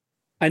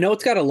 I know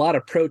it's got a lot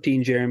of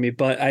protein, Jeremy,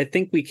 but I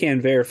think we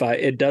can verify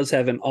it does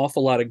have an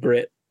awful lot of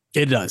grit.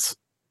 It does.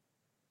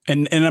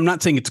 And I'm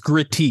not saying it's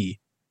gritty.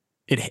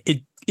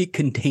 It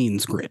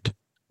contains grit.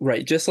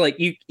 Right. Just like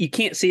you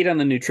can't see it on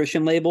the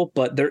nutrition label,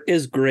 but there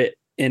is grit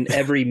in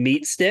every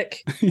meat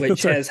stick,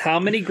 which has how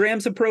many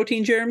grams of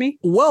protein, Jeremy?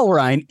 Well,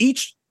 Ryan,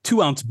 each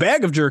 2-ounce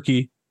bag of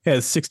jerky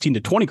has 16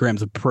 to 20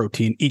 grams of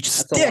protein. Each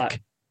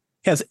stick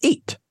has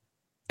 8.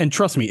 And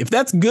trust me, if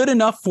that's good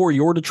enough for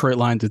your Detroit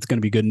Lions, it's going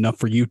to be good enough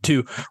for you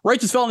too.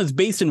 Righteous Felon is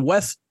based in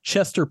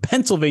Westchester,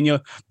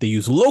 Pennsylvania. They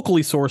use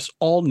locally sourced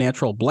all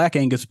natural Black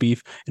Angus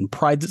beef and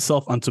prides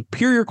itself on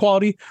superior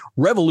quality,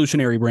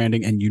 revolutionary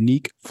branding, and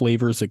unique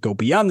flavors that go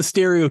beyond the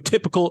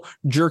stereotypical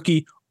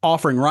jerky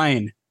offering.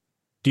 Ryan,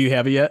 do you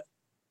have it yet?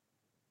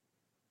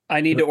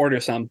 I need to order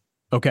some.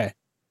 Okay.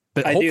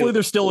 But hopefully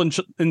they're still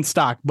in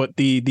stock, but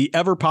the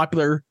ever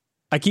popular,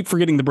 I keep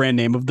forgetting the brand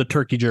name of the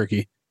turkey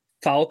jerky.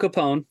 Foul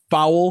Capone.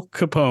 Foul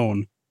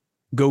Capone.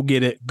 Go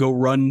get it. Go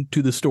run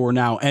to the store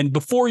now. And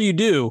before you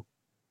do,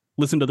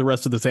 listen to the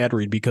rest of this ad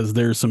read, because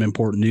there's some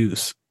important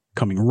news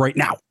coming right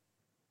now.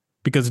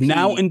 Because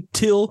now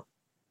until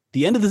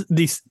the end of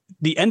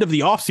the end of the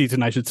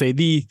offseason, I should say,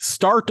 the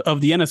start of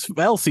the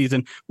NFL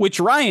season, which,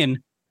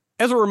 Ryan,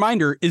 as a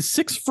reminder, is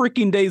 6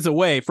 freaking days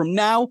away from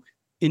now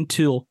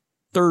until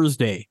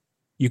Thursday.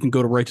 You can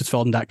go to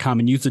righteousfelon.com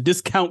and use the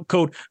discount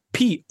code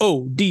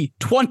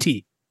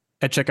POD20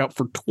 at checkout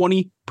for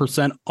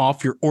 20%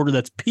 off your order.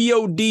 That's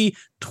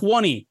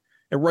POD20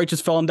 at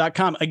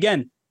righteousfelon.com.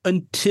 Again,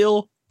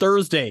 until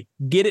Thursday.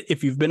 Get it.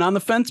 If you've been on the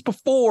fence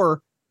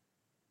before,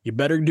 you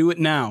better do it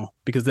now,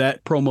 because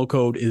that promo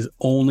code is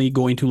only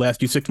going to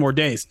last you 6 more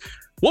days.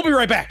 We'll be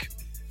right back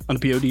on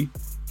the POD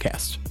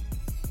cast.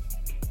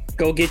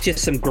 Go get you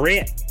some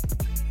grit.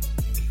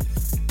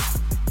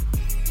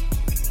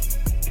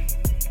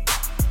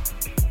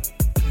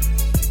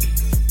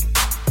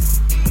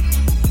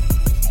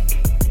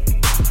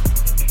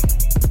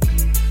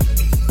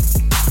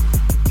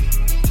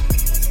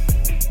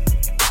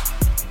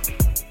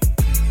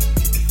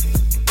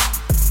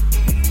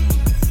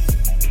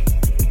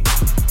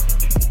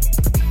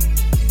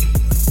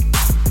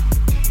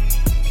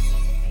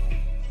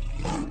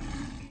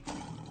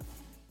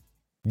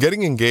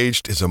 Getting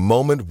engaged is a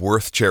moment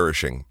worth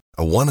cherishing.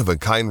 A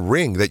one-of-a-kind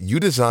ring that you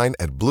design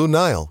at Blue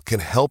Nile can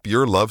help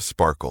your love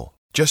sparkle.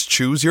 Just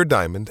choose your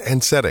diamond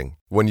and setting.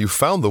 When you've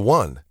found the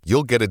one,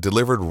 you'll get it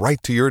delivered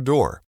right to your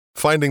door.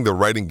 Finding the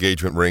right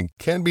engagement ring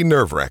can be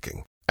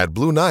nerve-wracking. At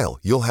Blue Nile,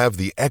 you'll have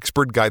the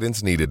expert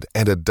guidance needed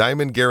and a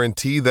diamond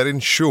guarantee that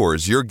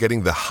ensures you're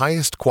getting the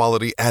highest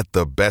quality at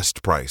the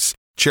best price.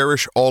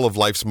 Cherish all of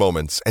life's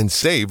moments and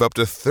save up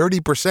to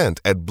 30%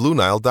 at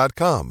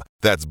BlueNile.com.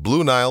 That's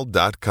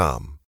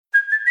BlueNile.com.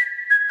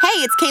 Hey,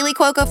 it's Kaylee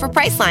Cuoco for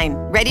Priceline.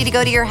 Ready to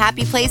go to your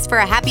happy place for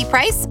a happy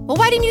price? Well,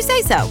 why didn't you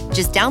say so?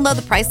 Just download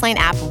the Priceline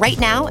app right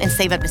now and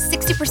save up to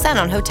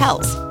 60% on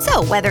hotels.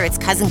 So whether it's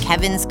Cousin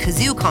Kevin's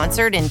Kazoo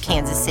Concert in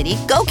Kansas City,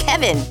 go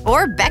Kevin,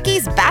 or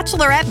Becky's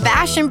Bachelorette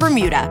Bash in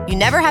Bermuda, you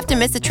never have to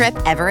miss a trip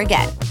ever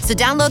again. So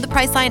download the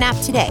Priceline app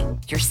today.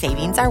 Your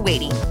savings are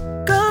waiting.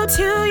 Go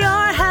to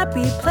your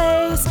happy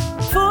place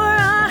for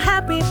a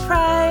happy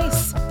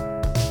price.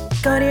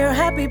 Go to your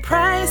happy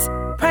price,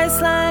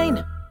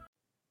 Priceline.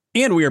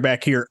 And we are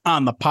back here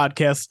on the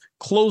podcast,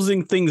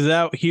 closing things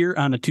out here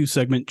on a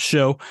 2-segment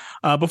show.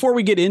 Before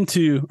we get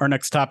into our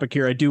next topic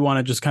here, I do want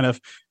to just kind of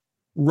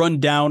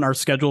run down our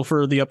schedule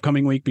for the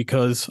upcoming week,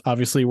 because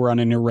obviously we're on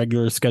an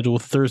irregular schedule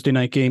with Thursday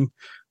night game.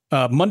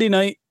 Monday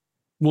night,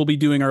 we'll be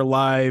doing our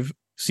live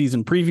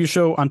season preview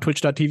show on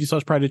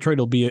twitch.tv/Pride Detroit.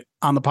 It'll be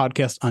on the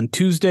podcast on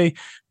Tuesday.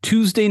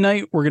 Tuesday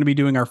night, we're going to be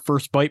doing our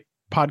First Bite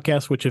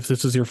podcast, which, if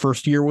this is your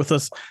first year with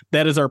us,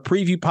 that is our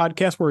preview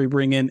podcast where we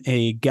bring in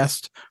a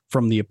guest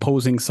from the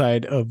opposing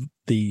side of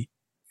the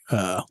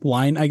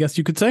line, I guess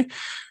you could say.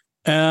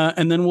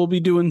 And then we'll be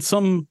doing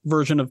some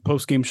version of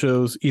post-game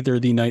shows either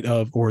the night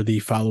of or the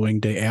following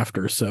day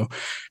after. So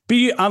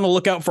be on the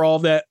lookout for all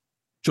of that.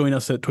 Join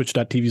us at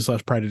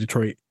twitch.tv/Pride of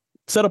Detroit.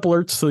 Set up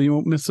alerts so you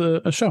won't miss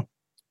a show.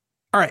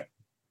 All right.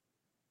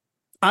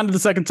 On to the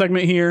second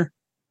segment here.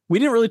 We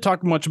didn't really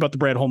talk much about the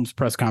Brad Holmes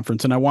press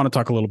conference, and I want to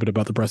talk a little bit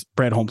about the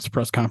Brad Holmes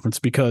press conference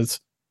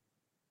because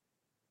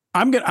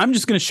I'm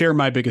just going to share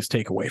my biggest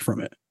takeaway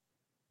from it.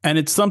 And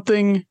it's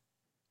something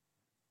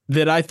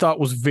that I thought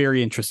was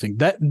very interesting.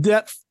 That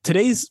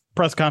today's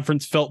press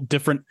conference felt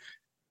different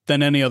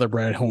than any other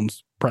Brad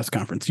Holmes press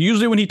conference.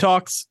 Usually when he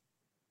talks,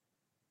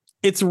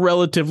 it's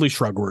relatively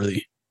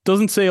shrug-worthy.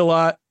 Doesn't say a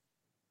lot.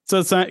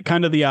 Says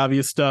kind of the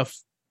obvious stuff.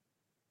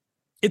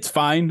 It's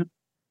fine.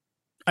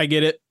 I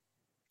get it.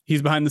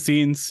 He's behind the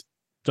scenes,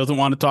 doesn't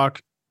want to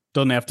talk,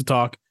 doesn't have to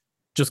talk,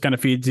 just kind of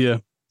feeds you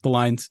the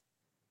lines.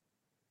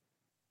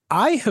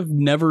 I have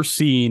never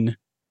seen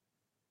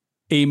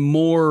a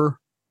more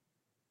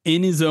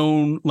in his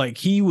own, like,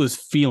 he was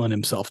feeling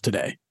himself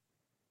today.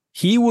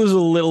 He was a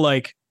little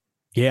like,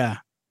 yeah,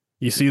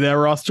 you see that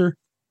roster?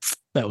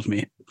 That was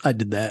me. I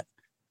did that.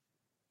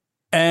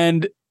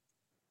 And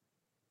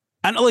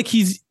like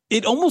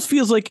it almost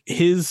feels like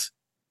his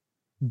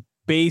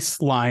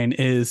baseline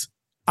is,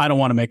 I don't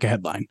want to make a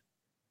headline.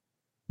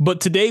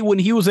 But today, when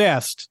he was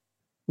asked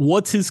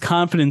what's his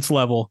confidence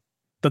level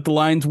that the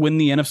Lions win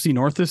the NFC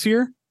North this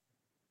year,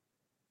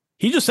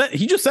 he just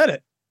said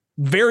it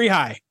very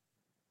high.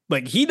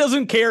 Like, he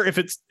doesn't care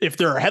if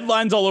there are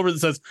headlines all over that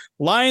says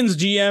Lions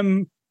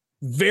GM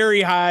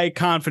very high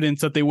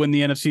confidence that they win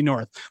the NFC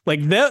North.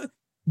 Like, that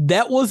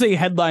was a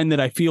headline that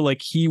I feel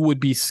like he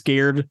would be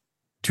scared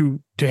to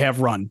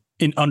have run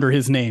in under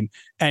his name,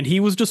 and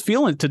he was just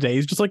feeling it today.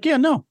 He's just like, yeah,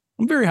 no.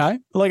 I'm very high.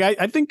 Like,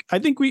 I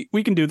think we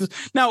can do this.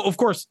 Now, of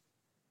course,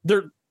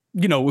 if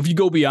you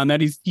go beyond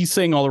that, he's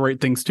saying all the right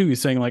things too. He's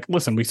saying, like,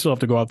 listen, we still have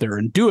to go out there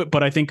and do it.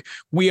 But I think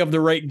we have the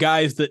right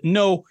guys that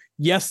know,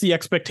 yes, the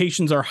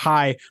expectations are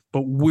high,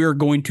 but we're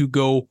going to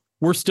go.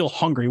 We're still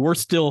hungry. We're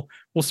still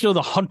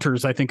the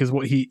hunters, I think is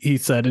what he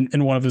said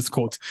in one of his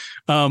quotes.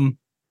 But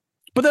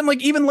then,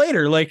 like, even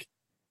later, like,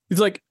 he's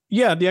like,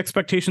 yeah, the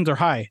expectations are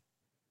high.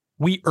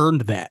 We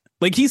earned that.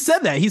 Like, he said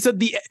that. He said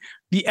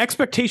the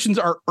expectations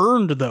are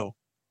earned, though.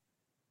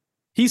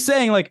 He's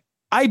saying, like,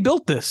 I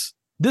built this.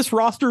 This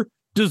roster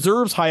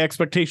deserves high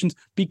expectations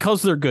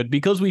because they're good,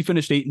 because we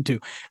finished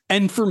 8-2.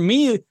 And for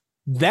me,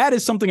 that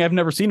is something I've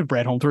never seen of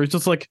Brad Holmes, where it's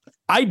just like,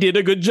 I did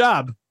a good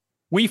job.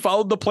 We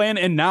followed the plan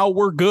and now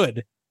we're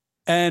good.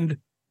 And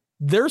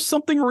there's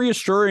something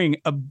reassuring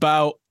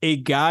about a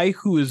guy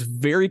who is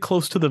very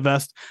close to the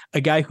vest,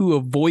 a guy who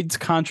avoids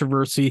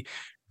controversy,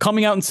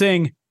 coming out and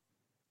saying,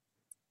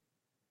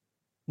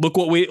 look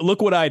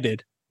what I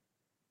did.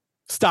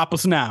 Stop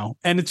us now.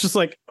 And it's just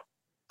like,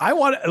 I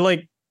want,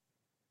 like,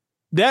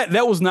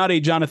 that was not a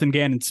Jonathan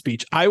Gannon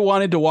speech. I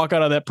wanted to walk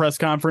out of that press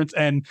conference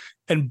and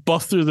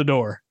bust through the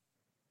door.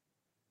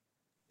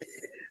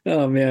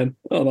 Oh man,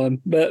 hold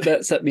on.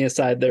 That set me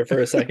aside there for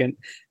a second.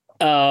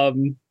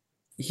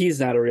 He's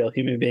not a real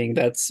human being.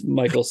 That's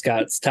Michael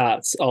Scott's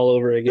tots all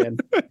over again.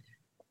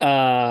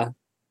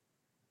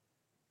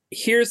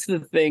 Here's the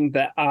thing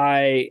that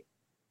I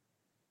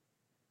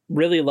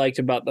really liked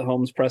about the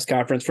Holmes press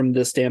conference from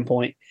this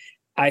standpoint.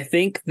 I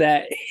think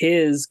that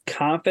his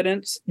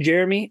confidence,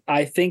 Jeremy,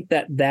 I think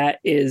that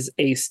is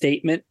a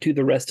statement to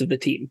the rest of the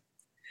team.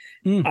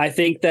 I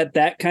think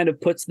that kind of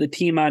puts the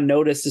team on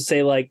notice to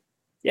say, like,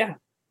 yeah,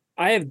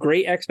 I have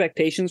great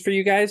expectations for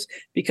you guys,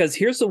 because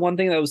here's the one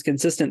thing that was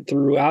consistent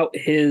throughout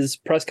his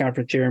press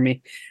conference,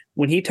 Jeremy.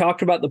 When he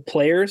talked about the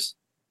players,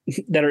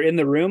 that are in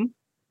the room,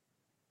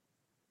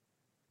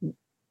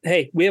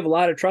 hey, we have a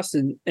lot of trust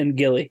in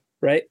Gilly,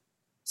 right?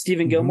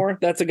 Stephen Gilmore,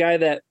 that's a guy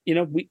that,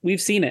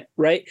 we've seen it,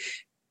 right?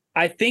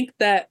 I think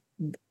that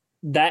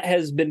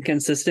has been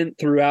consistent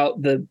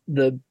throughout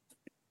the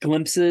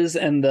glimpses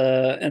and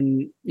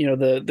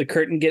the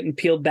curtain getting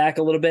peeled back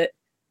a little bit.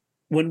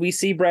 When we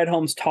see Brad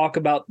Holmes talk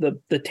about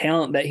the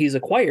talent that he's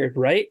acquired,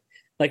 right?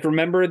 Like,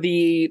 remember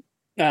the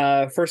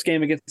first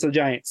game against the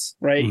Giants,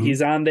 right? Mm-hmm.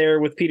 He's on there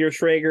with Peter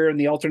Schrager and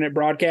the alternate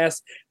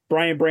broadcast.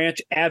 Brian Branch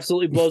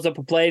absolutely blows up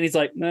a play, and he's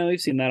like, "No, we've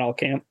seen that all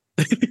camp."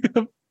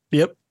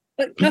 Yep.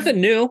 Like,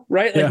 nothing new,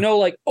 right? Like, Yeah. no,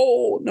 like,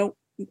 oh no.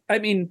 I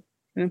mean,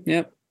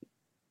 yeah,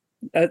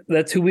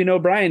 that's who we know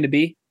Brian to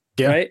be,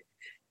 right?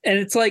 And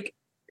it's like,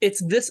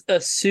 it's this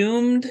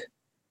assumed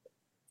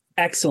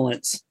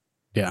excellence.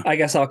 Yeah, I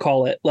guess I'll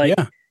call it. Like,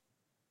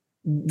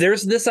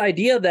 there's this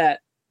idea that,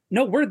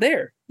 no, we're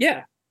there.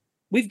 Yeah,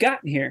 we've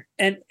gotten here.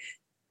 And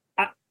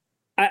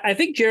I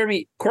think,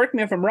 Jeremy, correct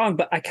me if I'm wrong,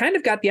 but I kind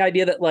of got the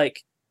idea that,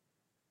 like,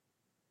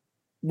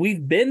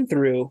 we've been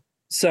through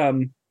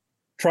some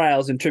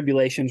trials and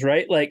tribulations,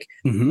 right? Like,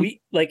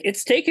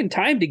 it's taken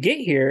time to get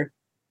here,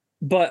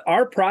 but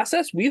our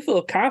process, we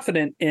feel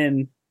confident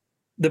in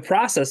the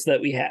process that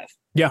we have.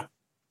 Yeah.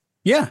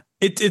 Yeah.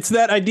 It's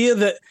that idea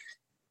that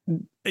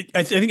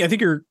I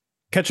think you're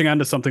catching on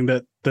to something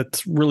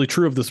that's really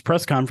true of this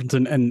press conference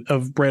and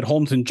of Brad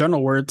Holmes in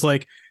general, where it's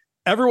like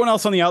everyone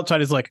else on the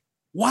outside is like,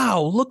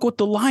 wow, look what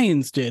the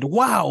Lions did.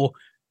 Wow,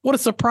 what a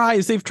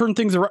surprise. They've turned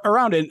things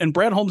around. And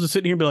Brad Holmes is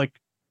sitting here and be like,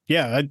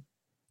 yeah,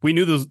 we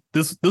knew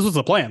this was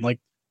the plan. Like,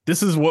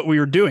 this is what we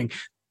were doing.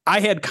 I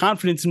had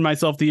confidence in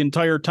myself the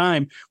entire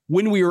time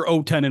when we were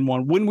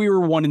 0-10-1, when we were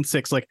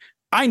 1-6. Like,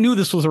 I knew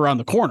this was around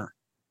the corner.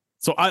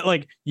 So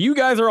you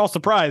guys are all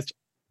surprised.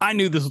 I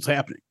knew this was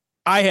happening.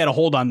 I had a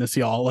hold on this,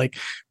 y'all. Like,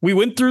 we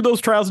went through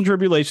those trials and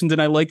tribulations,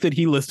 and I like that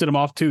he listed them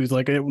off too. He's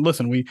like, hey,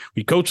 listen, we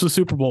coached the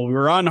Super Bowl. We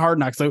were on Hard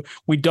Knocks. So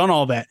we done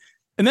all that.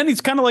 And then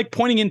he's kind of like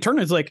pointing in turn.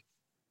 It's like,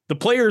 the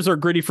players are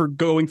gritty for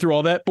going through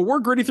all that, but we're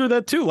gritty through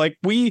that too. Like,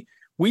 we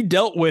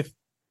dealt with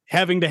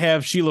having to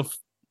have Sheila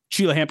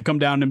Hamp come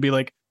down and be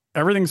like,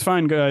 everything's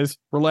fine, guys.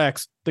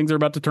 Relax. Things are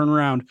about to turn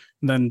around.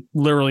 And then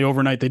literally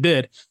overnight they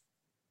did.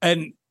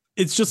 And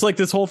it's just like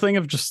this whole thing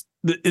of just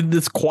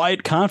this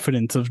quiet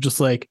confidence of just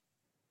like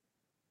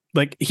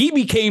he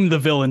became the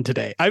villain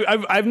today.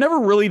 I've never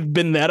really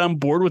been that on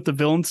board with the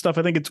villain stuff.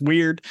 I think it's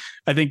weird.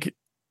 I think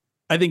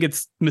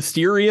it's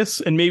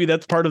mysterious, and maybe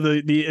that's part of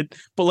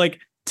but like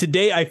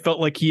today I felt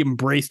like he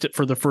embraced it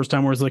for the first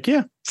time, where it's like,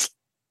 yeah,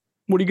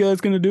 what are you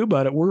guys going to do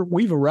about it?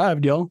 We've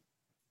arrived, y'all.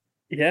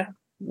 Yeah,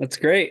 that's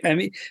great. I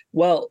mean,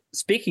 well,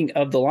 speaking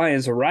of the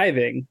Lions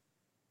arriving,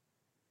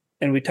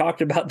 and we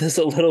talked about this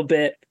a little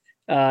bit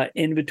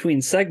in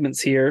between segments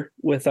here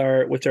with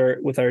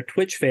our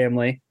Twitch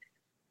family,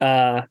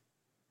 the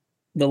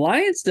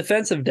Lions'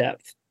 defensive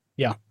depth.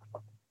 Yeah.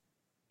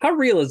 How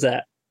real is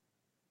that?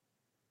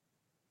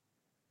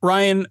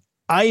 Ryan,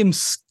 I am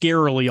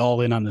scarily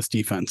all in on this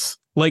defense.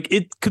 Like,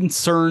 it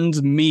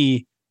concerns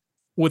me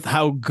with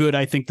how good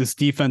I think this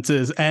defense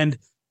is. And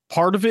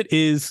part of it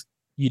is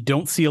you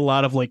don't see a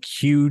lot of like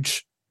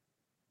huge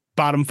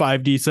bottom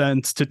 5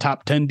 defense to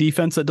top 10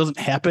 defense. That doesn't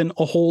happen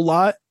a whole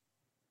lot.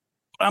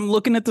 I'm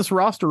looking at this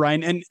roster,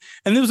 Ryan, and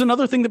there was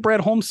another thing that Brad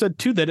Holmes said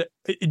too, that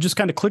it just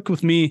kind of clicked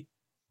with me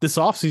this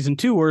offseason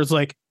too, where it's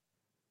like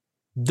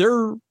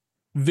their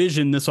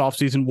vision this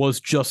offseason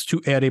was just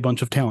to add a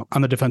bunch of talent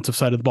on the defensive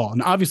side of the ball.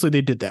 And obviously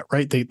they did that,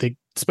 right? They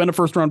spend a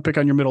first round pick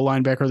on your middle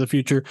linebacker of the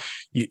future.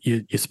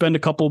 You spend a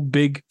couple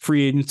big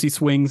free agency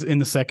swings in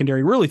the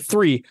secondary, really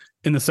 3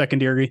 in the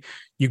secondary.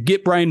 You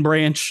get Brian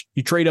Branch,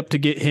 you trade up to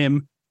get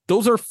him.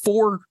 Those are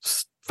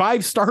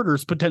 4-5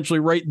 starters potentially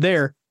right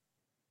there.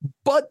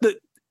 But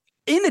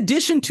in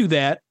addition to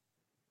that,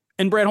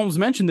 and Brad Holmes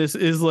mentioned this,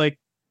 is like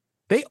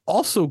they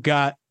also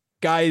got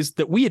guys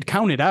that we had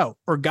counted out,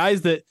 or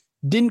guys that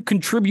didn't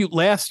contribute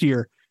last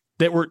year,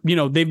 that were,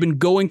 they've been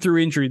going through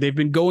injury. They've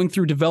been going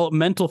through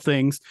developmental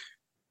things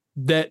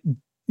that,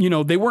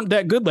 they weren't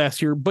that good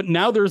last year, but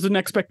now there's an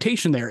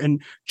expectation there.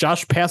 And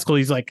Josh Paschal,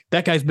 he's like,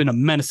 that guy's been a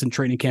menace in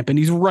training camp, and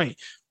he's right.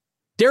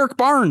 Derek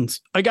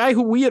Barnes, a guy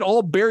who we had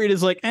all buried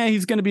as like,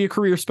 he's going to be a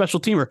career special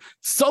teamer,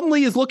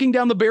 suddenly is looking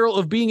down the barrel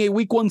of being a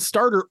week 1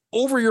 starter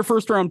over your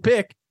first round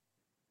pick.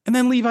 And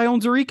then Levi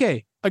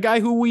Onwuzurike, a guy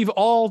who we've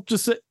all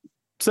just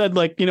said,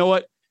 like, you know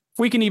what, if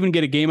we can even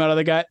get a game out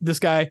of this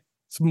guy,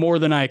 it's more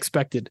than I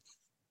expected.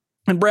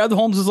 And Brad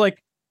Holmes is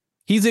like,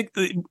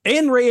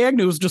 and Ray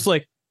Agnew is just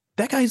like,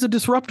 that guy's a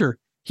disruptor.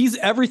 He's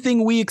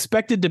everything we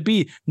expected to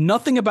be.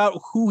 Nothing about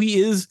who he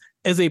is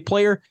as a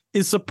player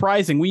is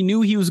surprising. We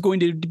knew he was going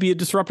to be a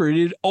disruptor.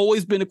 It had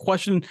always been a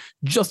question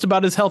just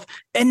about his health,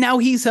 and now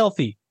he's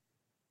healthy.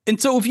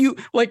 And so if you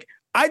like,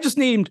 I just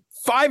named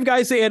 5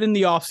 guys they had in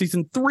the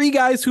offseason, 3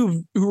 guys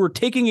who were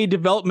taking a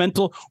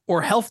developmental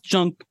or health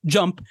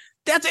jump.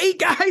 That's 8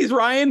 guys,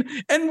 Ryan.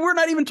 And we're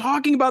not even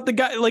talking about the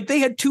guy. Like, they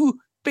had 2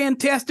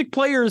 fantastic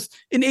players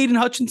in Aiden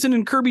Hutchinson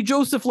and Kirby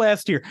Joseph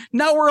last year.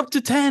 Now we're up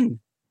to 10.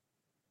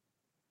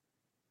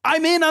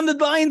 I'm in on the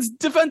Lions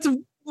defensive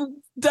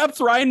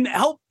depth, Ryan.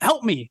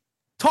 Help me.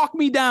 Talk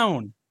me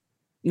down.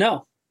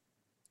 No,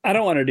 I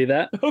don't want to do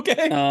that.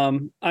 Okay.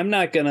 I'm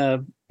not going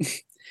to.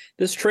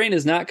 This train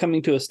is not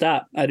coming to a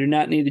stop. I do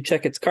not need to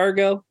check its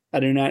cargo. I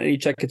do not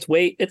need to check its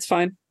weight. It's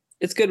fine.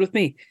 It's good with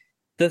me.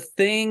 The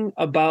thing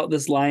about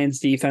this Lions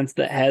defense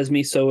that has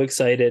me so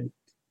excited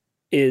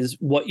is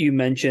what you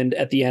mentioned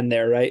at the end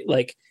there, right?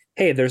 Like,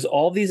 hey, there's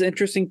all these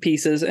interesting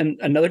pieces. And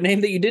another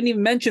name that you didn't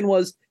even mention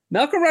was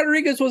Malcolm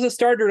Rodriguez was a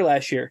starter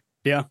last year.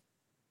 Yeah.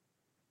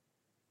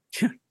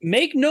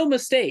 Make no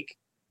mistake,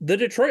 the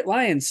Detroit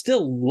Lions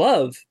still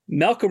love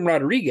Malcolm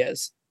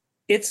Rodriguez.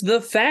 It's the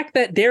fact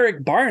that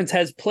Derek Barnes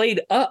has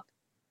played up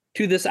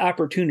to this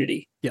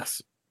opportunity.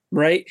 Yes.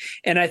 Right.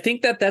 And I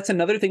think that that's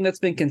another thing that's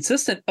been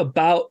consistent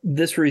about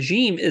this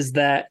regime is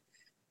that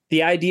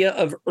the idea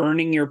of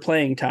earning your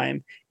playing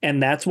time.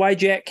 And that's why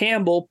Jack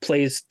Campbell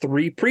plays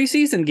 3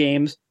 preseason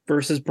games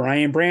versus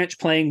Brian Branch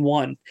playing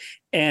 1.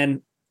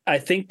 And I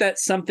think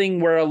that's something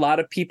where a lot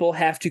of people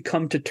have to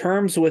come to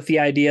terms with the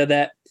idea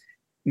that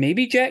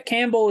maybe Jack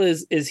Campbell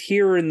is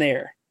here and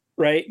there,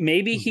 right?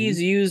 Maybe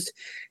he's used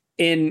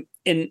in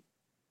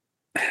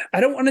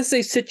I don't want to say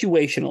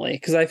situationally,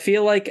 because I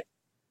feel like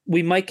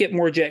we might get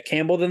more Jack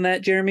Campbell than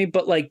that, Jeremy,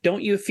 but like,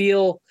 don't you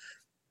feel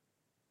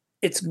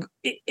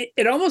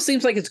it almost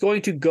seems like it's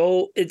going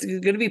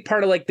to be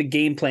part of like the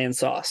game plan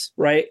sauce,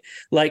 right?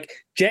 Like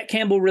Jack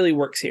Campbell really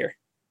works here.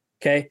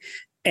 Okay.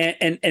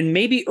 And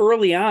maybe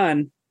early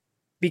on,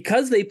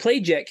 because they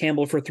played Jack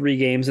Campbell for 3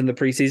 games in the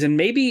preseason,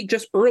 maybe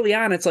just early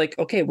on, it's like,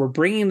 okay, we're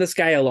bringing this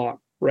guy along.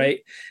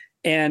 Right.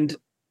 And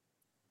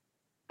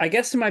I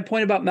guess to my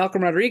point about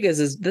Malcolm Rodriguez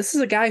is this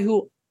is a guy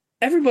who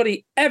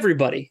everybody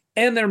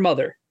and their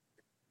mother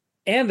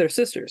and their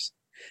sisters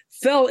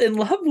fell in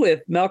love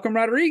with Malcolm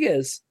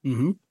Rodriguez.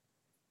 Mm-hmm.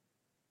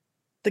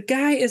 The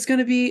guy is going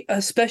to be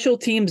a special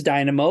teams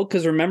dynamo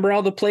because remember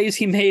all the plays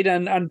he made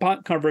on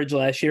punt coverage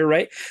last year,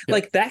 right? Yep.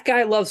 Like that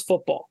guy loves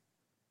football.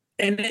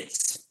 And it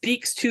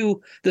speaks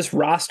to this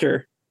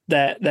roster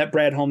that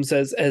Brad Holmes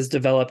has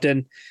developed.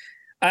 And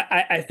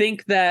I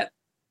think that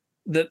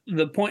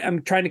the point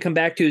I'm trying to come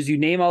back to is you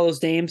name all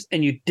those names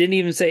and you didn't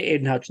even say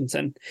Aiden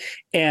Hutchinson.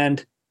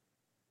 And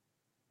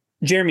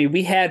Jeremy,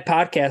 we had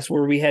podcasts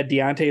where we had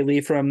Deontay Lee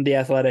from The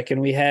Athletic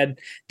and we had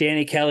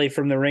Danny Kelly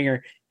from The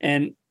Ringer.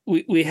 And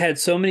we had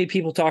so many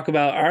people talk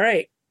about, all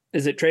right,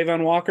 is it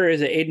Trayvon Walker?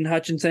 Is it Aiden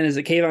Hutchinson? Is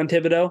it Kayvon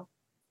Thibodeau?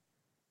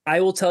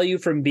 I will tell you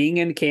from being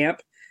in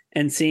camp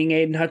and seeing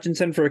Aiden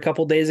Hutchinson for a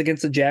couple days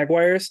against the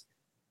Jaguars,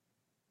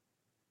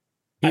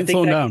 I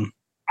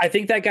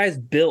think that guy's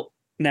built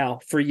now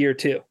for year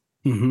 2.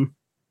 Mm-hmm.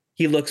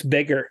 He looks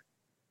bigger.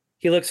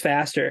 He looks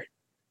faster.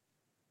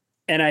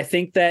 And I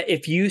think that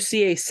if you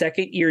see a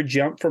second year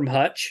jump from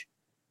Hutch,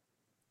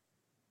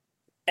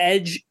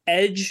 edge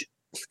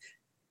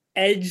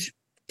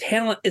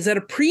talent is at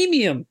a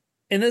premium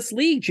in this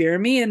league,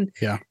 Jeremy. And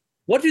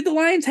what do the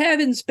Lions have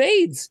in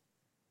spades?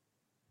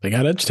 They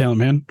got edge talent,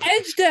 man.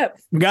 Edge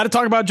depth. We got to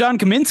talk about John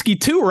Kaminsky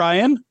too,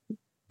 Ryan.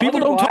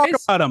 People don't talk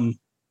about him.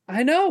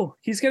 I know.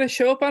 He's going to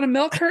show up on a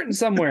milk curtain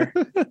somewhere.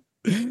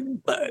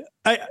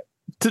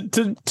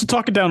 To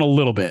talk it down a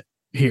little bit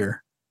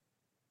here.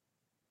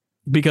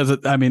 Because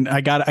I mean, I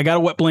got a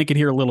wet blanket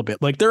here a little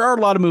bit. Like there are a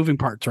lot of moving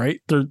parts,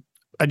 right?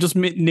 I just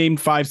named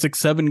 5, 6,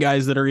 7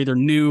 guys that are either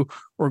new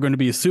or going to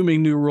be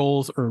assuming new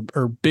roles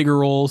or bigger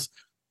roles.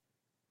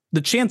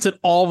 The chance that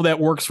all of that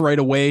works right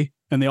away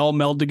and they all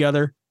meld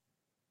together,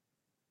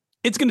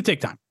 it's going to take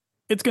time.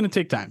 It's going to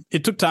take time.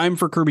 It took time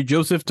for Kirby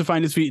Joseph to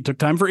find his feet. It took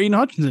time for Aiden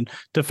Hutchinson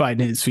to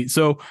find his feet.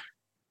 So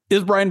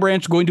is Brian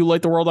Branch going to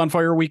light the world on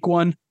fire week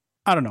 1?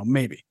 I don't know.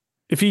 Maybe.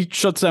 If he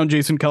shuts down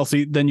Jason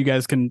Kelce, then you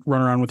guys can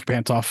run around with your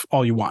pants off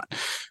all you want.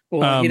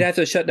 Well, he'd have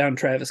to shut down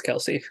Travis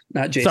Kelce,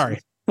 not Jason. Sorry.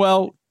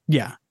 Well,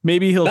 yeah,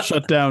 maybe he'll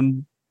shut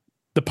down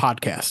the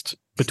podcast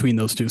between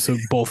those two. So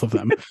both of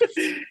them.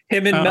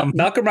 Him and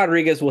Malcolm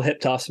Rodriguez will hip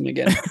toss him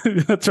again.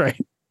 That's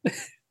right.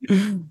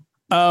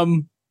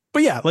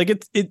 But yeah, like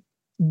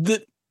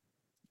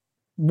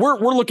we're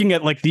looking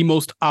at like the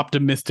most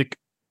optimistic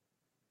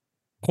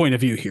point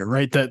of view here,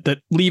 right? That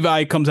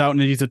Levi comes out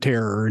and he's a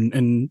terror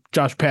and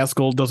Josh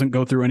Paschal doesn't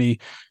go through any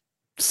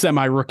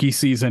semi-rookie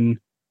season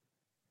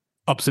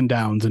ups and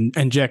downs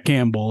and Jack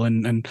Campbell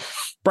and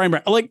Brian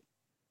Brown. Like,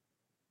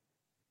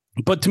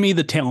 but to me,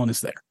 the talent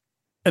is there.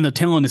 And the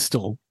talent is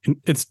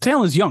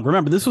talent is young.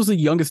 Remember, this was the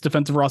youngest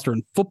defensive roster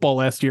in football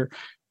last year.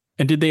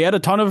 And did they add a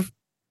ton of,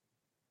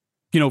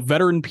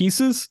 veteran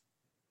pieces?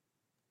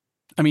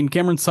 I mean,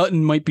 Cameron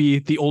Sutton might be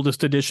the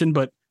oldest addition,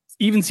 but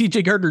even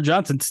CJ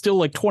Gardner-Johnson's still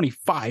like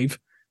 25.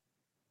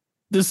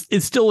 This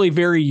is still a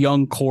very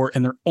young core,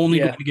 and they're only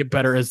going to get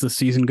better as the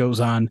season goes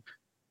on.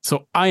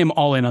 So I am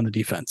all in on the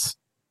defense.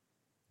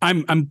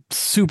 I'm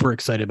super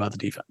excited about the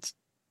defense.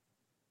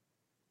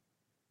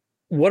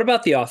 What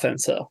about the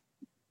offense, though?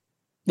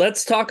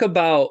 Let's talk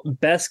about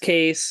best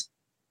case,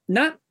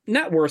 not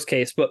worst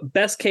case, but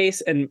best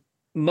case and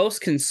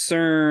most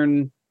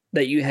concern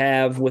that you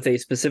have with a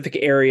specific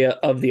area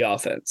of the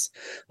offense.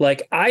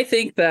 Like, I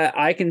think that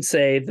I can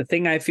say the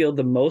thing I feel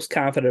the most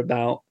confident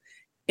about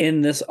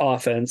in this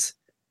offense,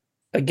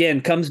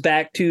 again, comes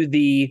back to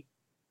the,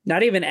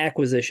 not even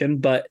acquisition,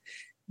 but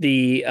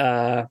the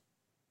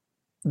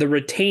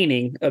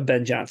retaining of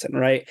Ben Johnson,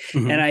 right?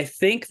 Mhm. And I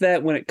think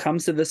that when it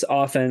comes to this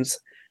offense,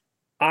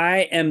 I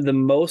am the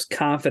most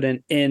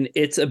confident in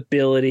its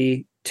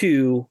ability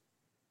to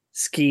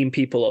scheme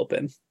people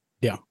open.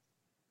 Yeah.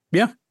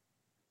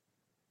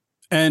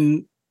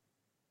 And,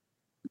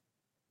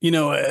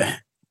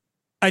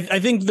 I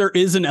think there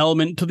is an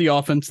element to the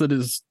offense that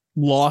is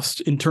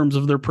lost in terms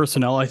of their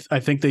personnel. I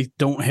think they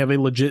don't have a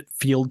legit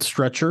field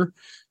stretcher,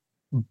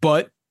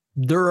 but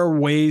there are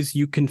ways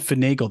you can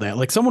finagle that.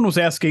 Like someone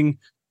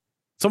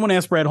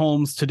asked Brad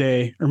Holmes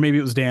today, or maybe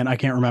it was Dan, I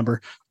can't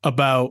remember,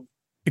 about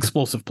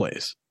explosive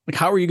plays. Like,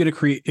 how are you going to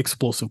create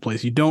explosive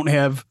plays? You don't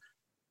have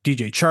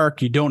DJ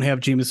Chark, you don't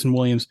have Jamison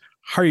Williams.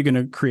 How are you going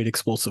to create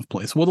explosive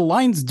plays? Well, the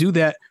Lions do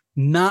that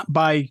not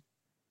by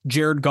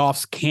Jared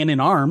Goff's cannon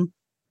arm.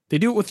 They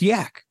do it with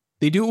yak.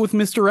 They do it with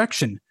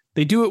misdirection.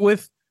 They do it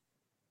with,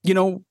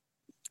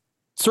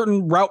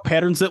 certain route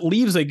patterns that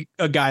leaves a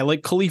guy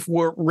like Khalif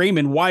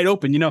Raymond wide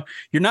open.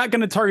 You're not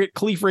going to target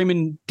Khalif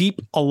Raymond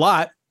deep a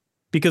lot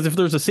because if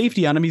there's a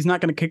safety on him, he's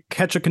not going to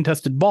catch a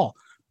contested ball.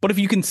 But if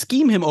you can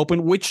scheme him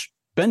open, which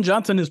Ben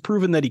Johnson has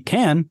proven that he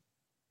can,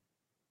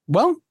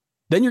 well,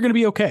 then you're going to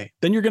be okay.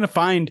 Then you're going to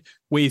find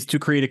ways to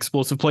create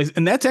explosive plays.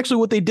 And that's actually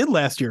what they did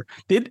last year.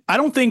 I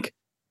don't think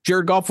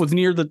Jared Goff was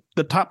near the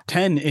top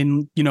 10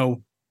 in,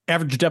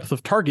 average depth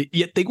of target,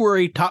 yet they were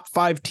a top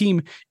 5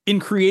 team in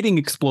creating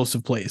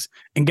explosive plays.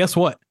 And guess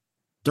what?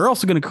 They're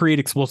also going to create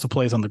explosive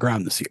plays on the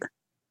ground this year.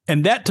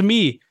 And that, to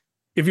me,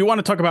 if you want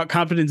to talk about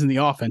confidence in the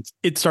offense,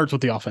 it starts with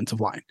the offensive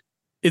line.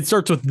 It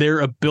starts with their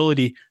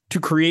ability to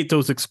create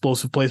those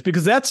explosive plays,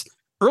 because that's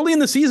early in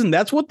the season.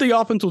 That's what the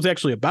offense was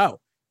actually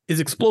about, is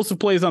explosive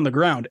plays on the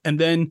ground. And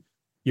then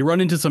you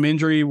run into some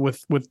injury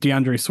with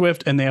DeAndre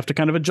Swift and they have to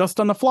kind of adjust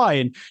on the fly,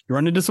 and you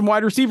run into some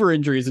wide receiver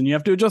injuries and you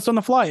have to adjust on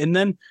the fly. And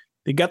then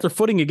they got their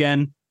footing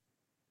again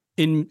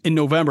in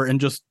November and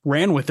just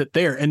ran with it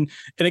there. And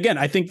again,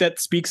 I think that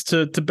speaks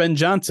to Ben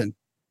Johnson.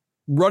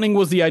 Running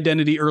was the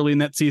identity early in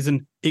that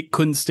season. It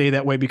couldn't stay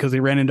that way because they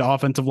ran into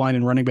offensive line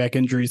and running back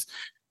injuries.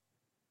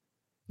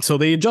 So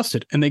they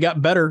adjusted and they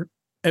got better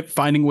at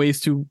finding ways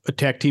to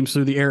attack teams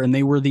through the air. And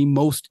they were the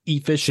most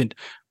efficient,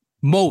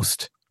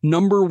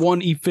 number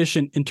one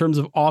efficient in terms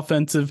of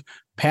offensive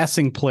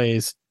passing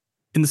plays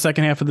in the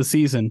second half of the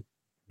season,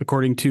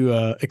 according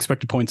to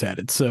expected points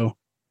added. So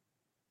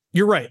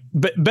you're right.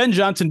 But Ben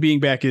Johnson being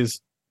back is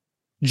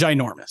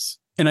ginormous.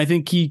 And I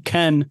think he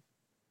can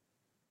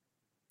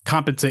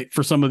compensate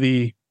for some of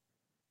the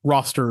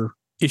roster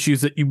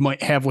issues that you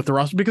might have with the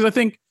roster. Because I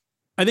think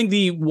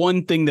the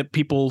one thing that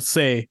people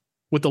say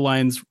with the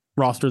Lions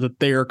roster that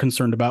they are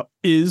concerned about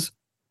is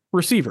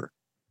receiver,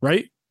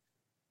 right?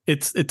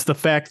 It's the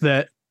fact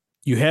that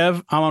you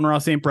have Amon-Ra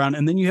St. Brown,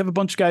 and then you have a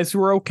bunch of guys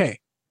who are okay.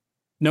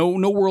 No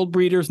world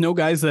breeders, no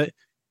guys that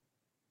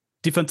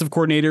defensive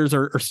coordinators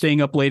are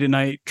staying up late at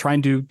night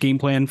trying to game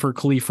plan for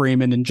Khalif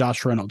Raymond and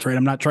Josh Reynolds, right?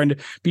 I'm not trying to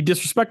be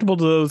disrespectful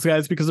to those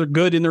guys because they're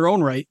good in their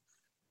own right,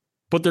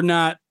 but they're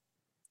not,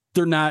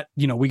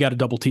 we got to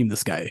double team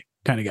this guy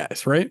kind of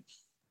guys, right?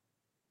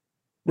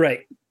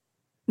 Right.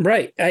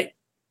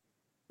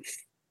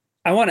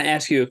 I want to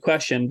ask you a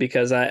question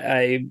because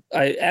I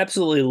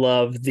absolutely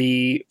love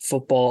the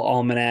football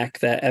almanac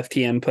that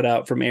FTN put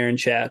out from Aaron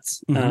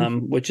Schatz,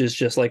 which is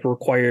just like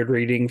required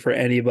reading for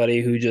anybody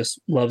who just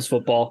loves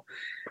football.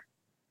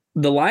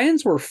 The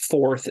Lions were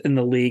 4th in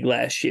the league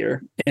last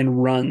year in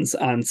runs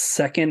on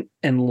second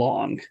and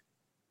long,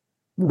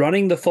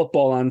 running the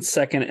football on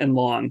second and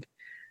long.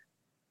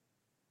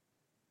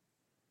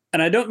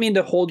 And I don't mean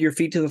to hold your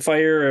feet to the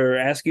fire or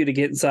ask you to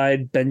get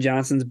inside Ben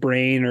Johnson's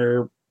brain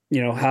or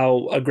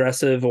how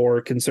aggressive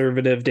or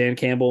conservative Dan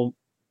Campbell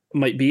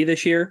might be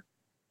this year.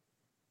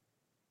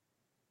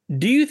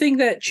 Do you think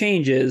that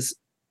changes?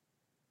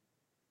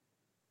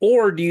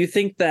 Or do you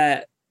think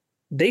that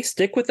they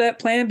stick with that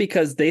plan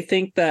because they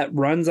think that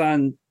runs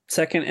on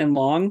second and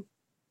long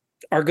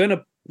are going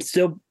to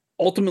still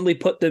ultimately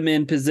put them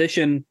in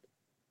position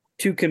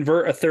to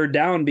convert a third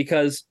down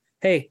because,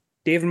 hey,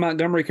 David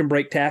Montgomery can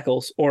break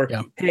tackles, or,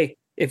 hey,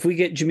 if we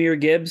get Jahmyr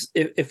Gibbs,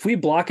 if we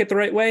block it the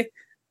right way,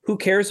 who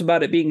cares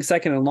about it being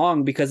second and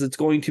long because it's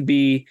going to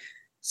be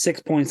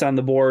 6 points on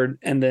the board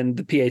and then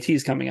the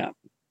PAT's coming up.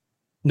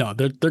 No,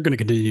 they're going to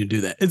continue to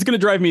do that. It's going to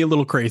drive me a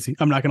little crazy.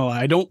 I'm not going to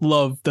lie. I don't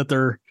love that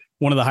they're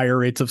one of the higher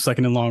rates of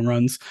second and long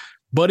runs,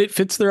 but it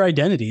fits their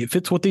identity. It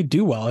fits what they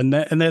do well. And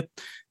that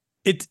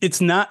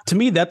it's not, to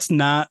me, that's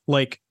not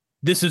like,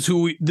 this is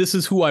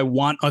who I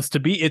want us to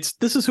be.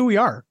 This is who we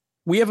are.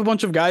 We have a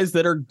bunch of guys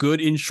that are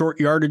good in short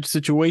yardage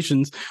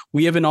situations.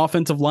 We have an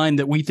offensive line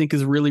that we think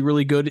is really,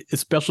 really good,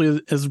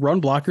 especially as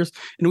run blockers.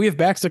 And we have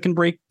backs that can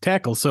break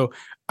tackles. So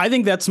I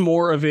think that's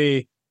more of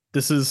a,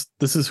 this is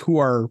who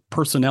our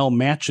personnel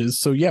matches.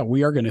 So yeah,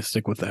 we are going to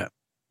stick with that.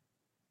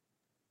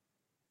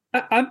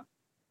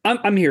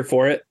 I'm here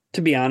for it.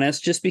 to be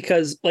honest, just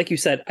because, like you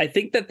said, I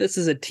think that this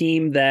is a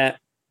team that,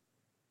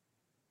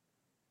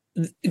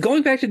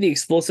 going back to the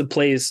explosive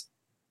plays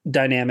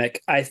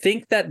dynamic, I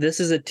think that this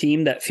is a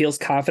team that feels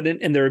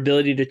confident in their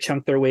ability to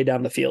chunk their way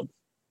down the field.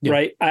 Yep.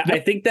 Right. I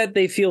think that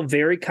they feel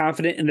very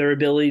confident in their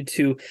ability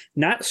to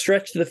not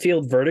stretch the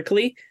field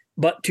vertically,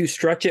 but to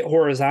stretch it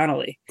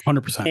horizontally.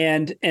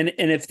 100%. And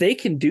if they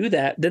can do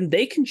that, then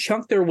they can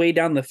chunk their way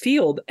down the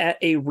field at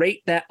a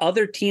rate that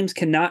other teams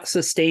cannot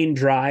sustain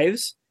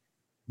drives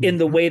in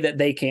the way that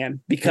they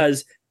can,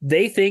 because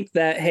they think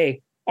that,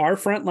 hey, our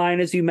front line,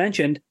 as you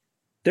mentioned,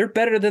 they're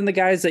better than the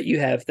guys that you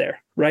have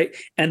there. Right.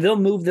 And they'll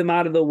move them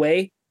out of the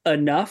way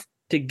enough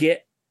to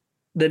get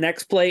the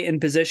next play in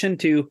position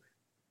to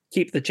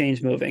keep the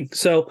chains moving.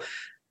 So,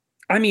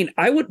 I mean,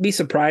 I would be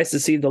surprised to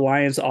see the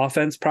Lions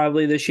offense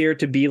probably this year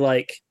to be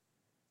like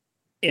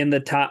in the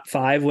top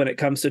 5 when it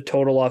comes to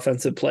total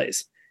offensive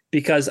plays,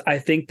 because I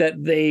think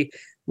that they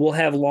will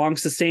have long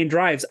sustained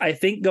drives. I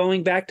think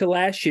going back to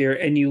last year,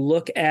 and you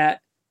look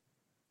at,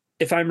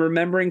 if I'm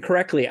remembering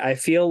correctly, I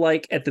feel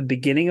like at the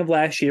beginning of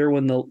last year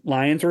when the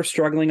Lions were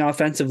struggling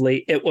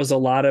offensively, it was a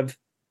lot of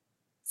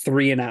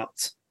 3 and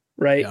outs,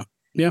 right?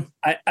 Yeah.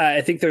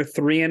 I think their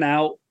 3 and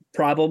out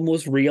problem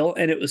was real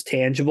and it was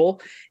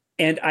tangible.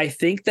 And I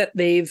think that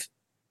they've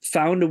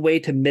found a way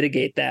to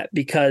mitigate that,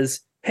 because,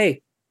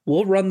 hey,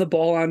 we'll run the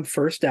ball on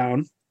first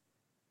down.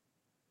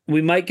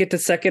 We might get to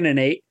 2nd and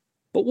 8,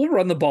 but we'll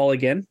run the ball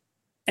again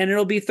and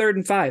it'll be 3rd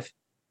and 5.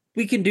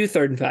 We can do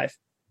 3rd and 5.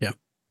 Yeah.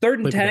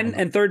 3rd and 10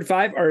 and 3rd and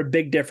 5 are a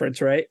big difference,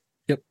 right?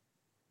 Yep.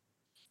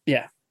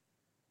 Yeah.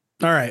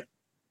 All right.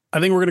 I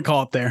think we're going to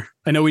call it there.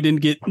 I know we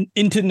didn't get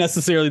into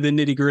necessarily the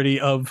nitty gritty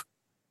of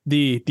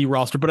the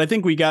roster, but I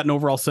think we got an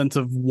overall sense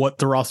of what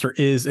the roster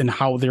is and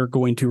how they're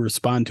going to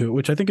respond to it,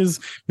 which I think is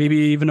maybe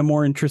even a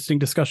more interesting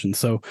discussion.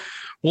 So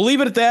we'll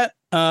leave it at that.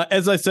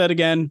 As I said,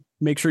 again,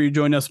 make sure you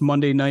join us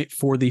Monday night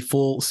for the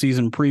full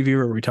season preview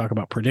where we talk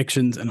about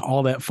predictions and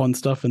all that fun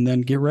stuff. And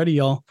then get ready,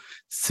 y'all.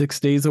 6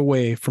 days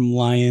away from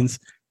Lions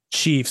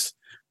Chiefs.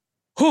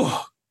 Whew.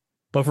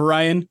 But for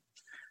Ryan,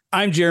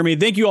 I'm Jeremy.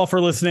 Thank you all for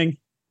listening.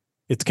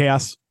 It's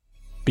chaos.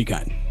 Be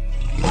kind.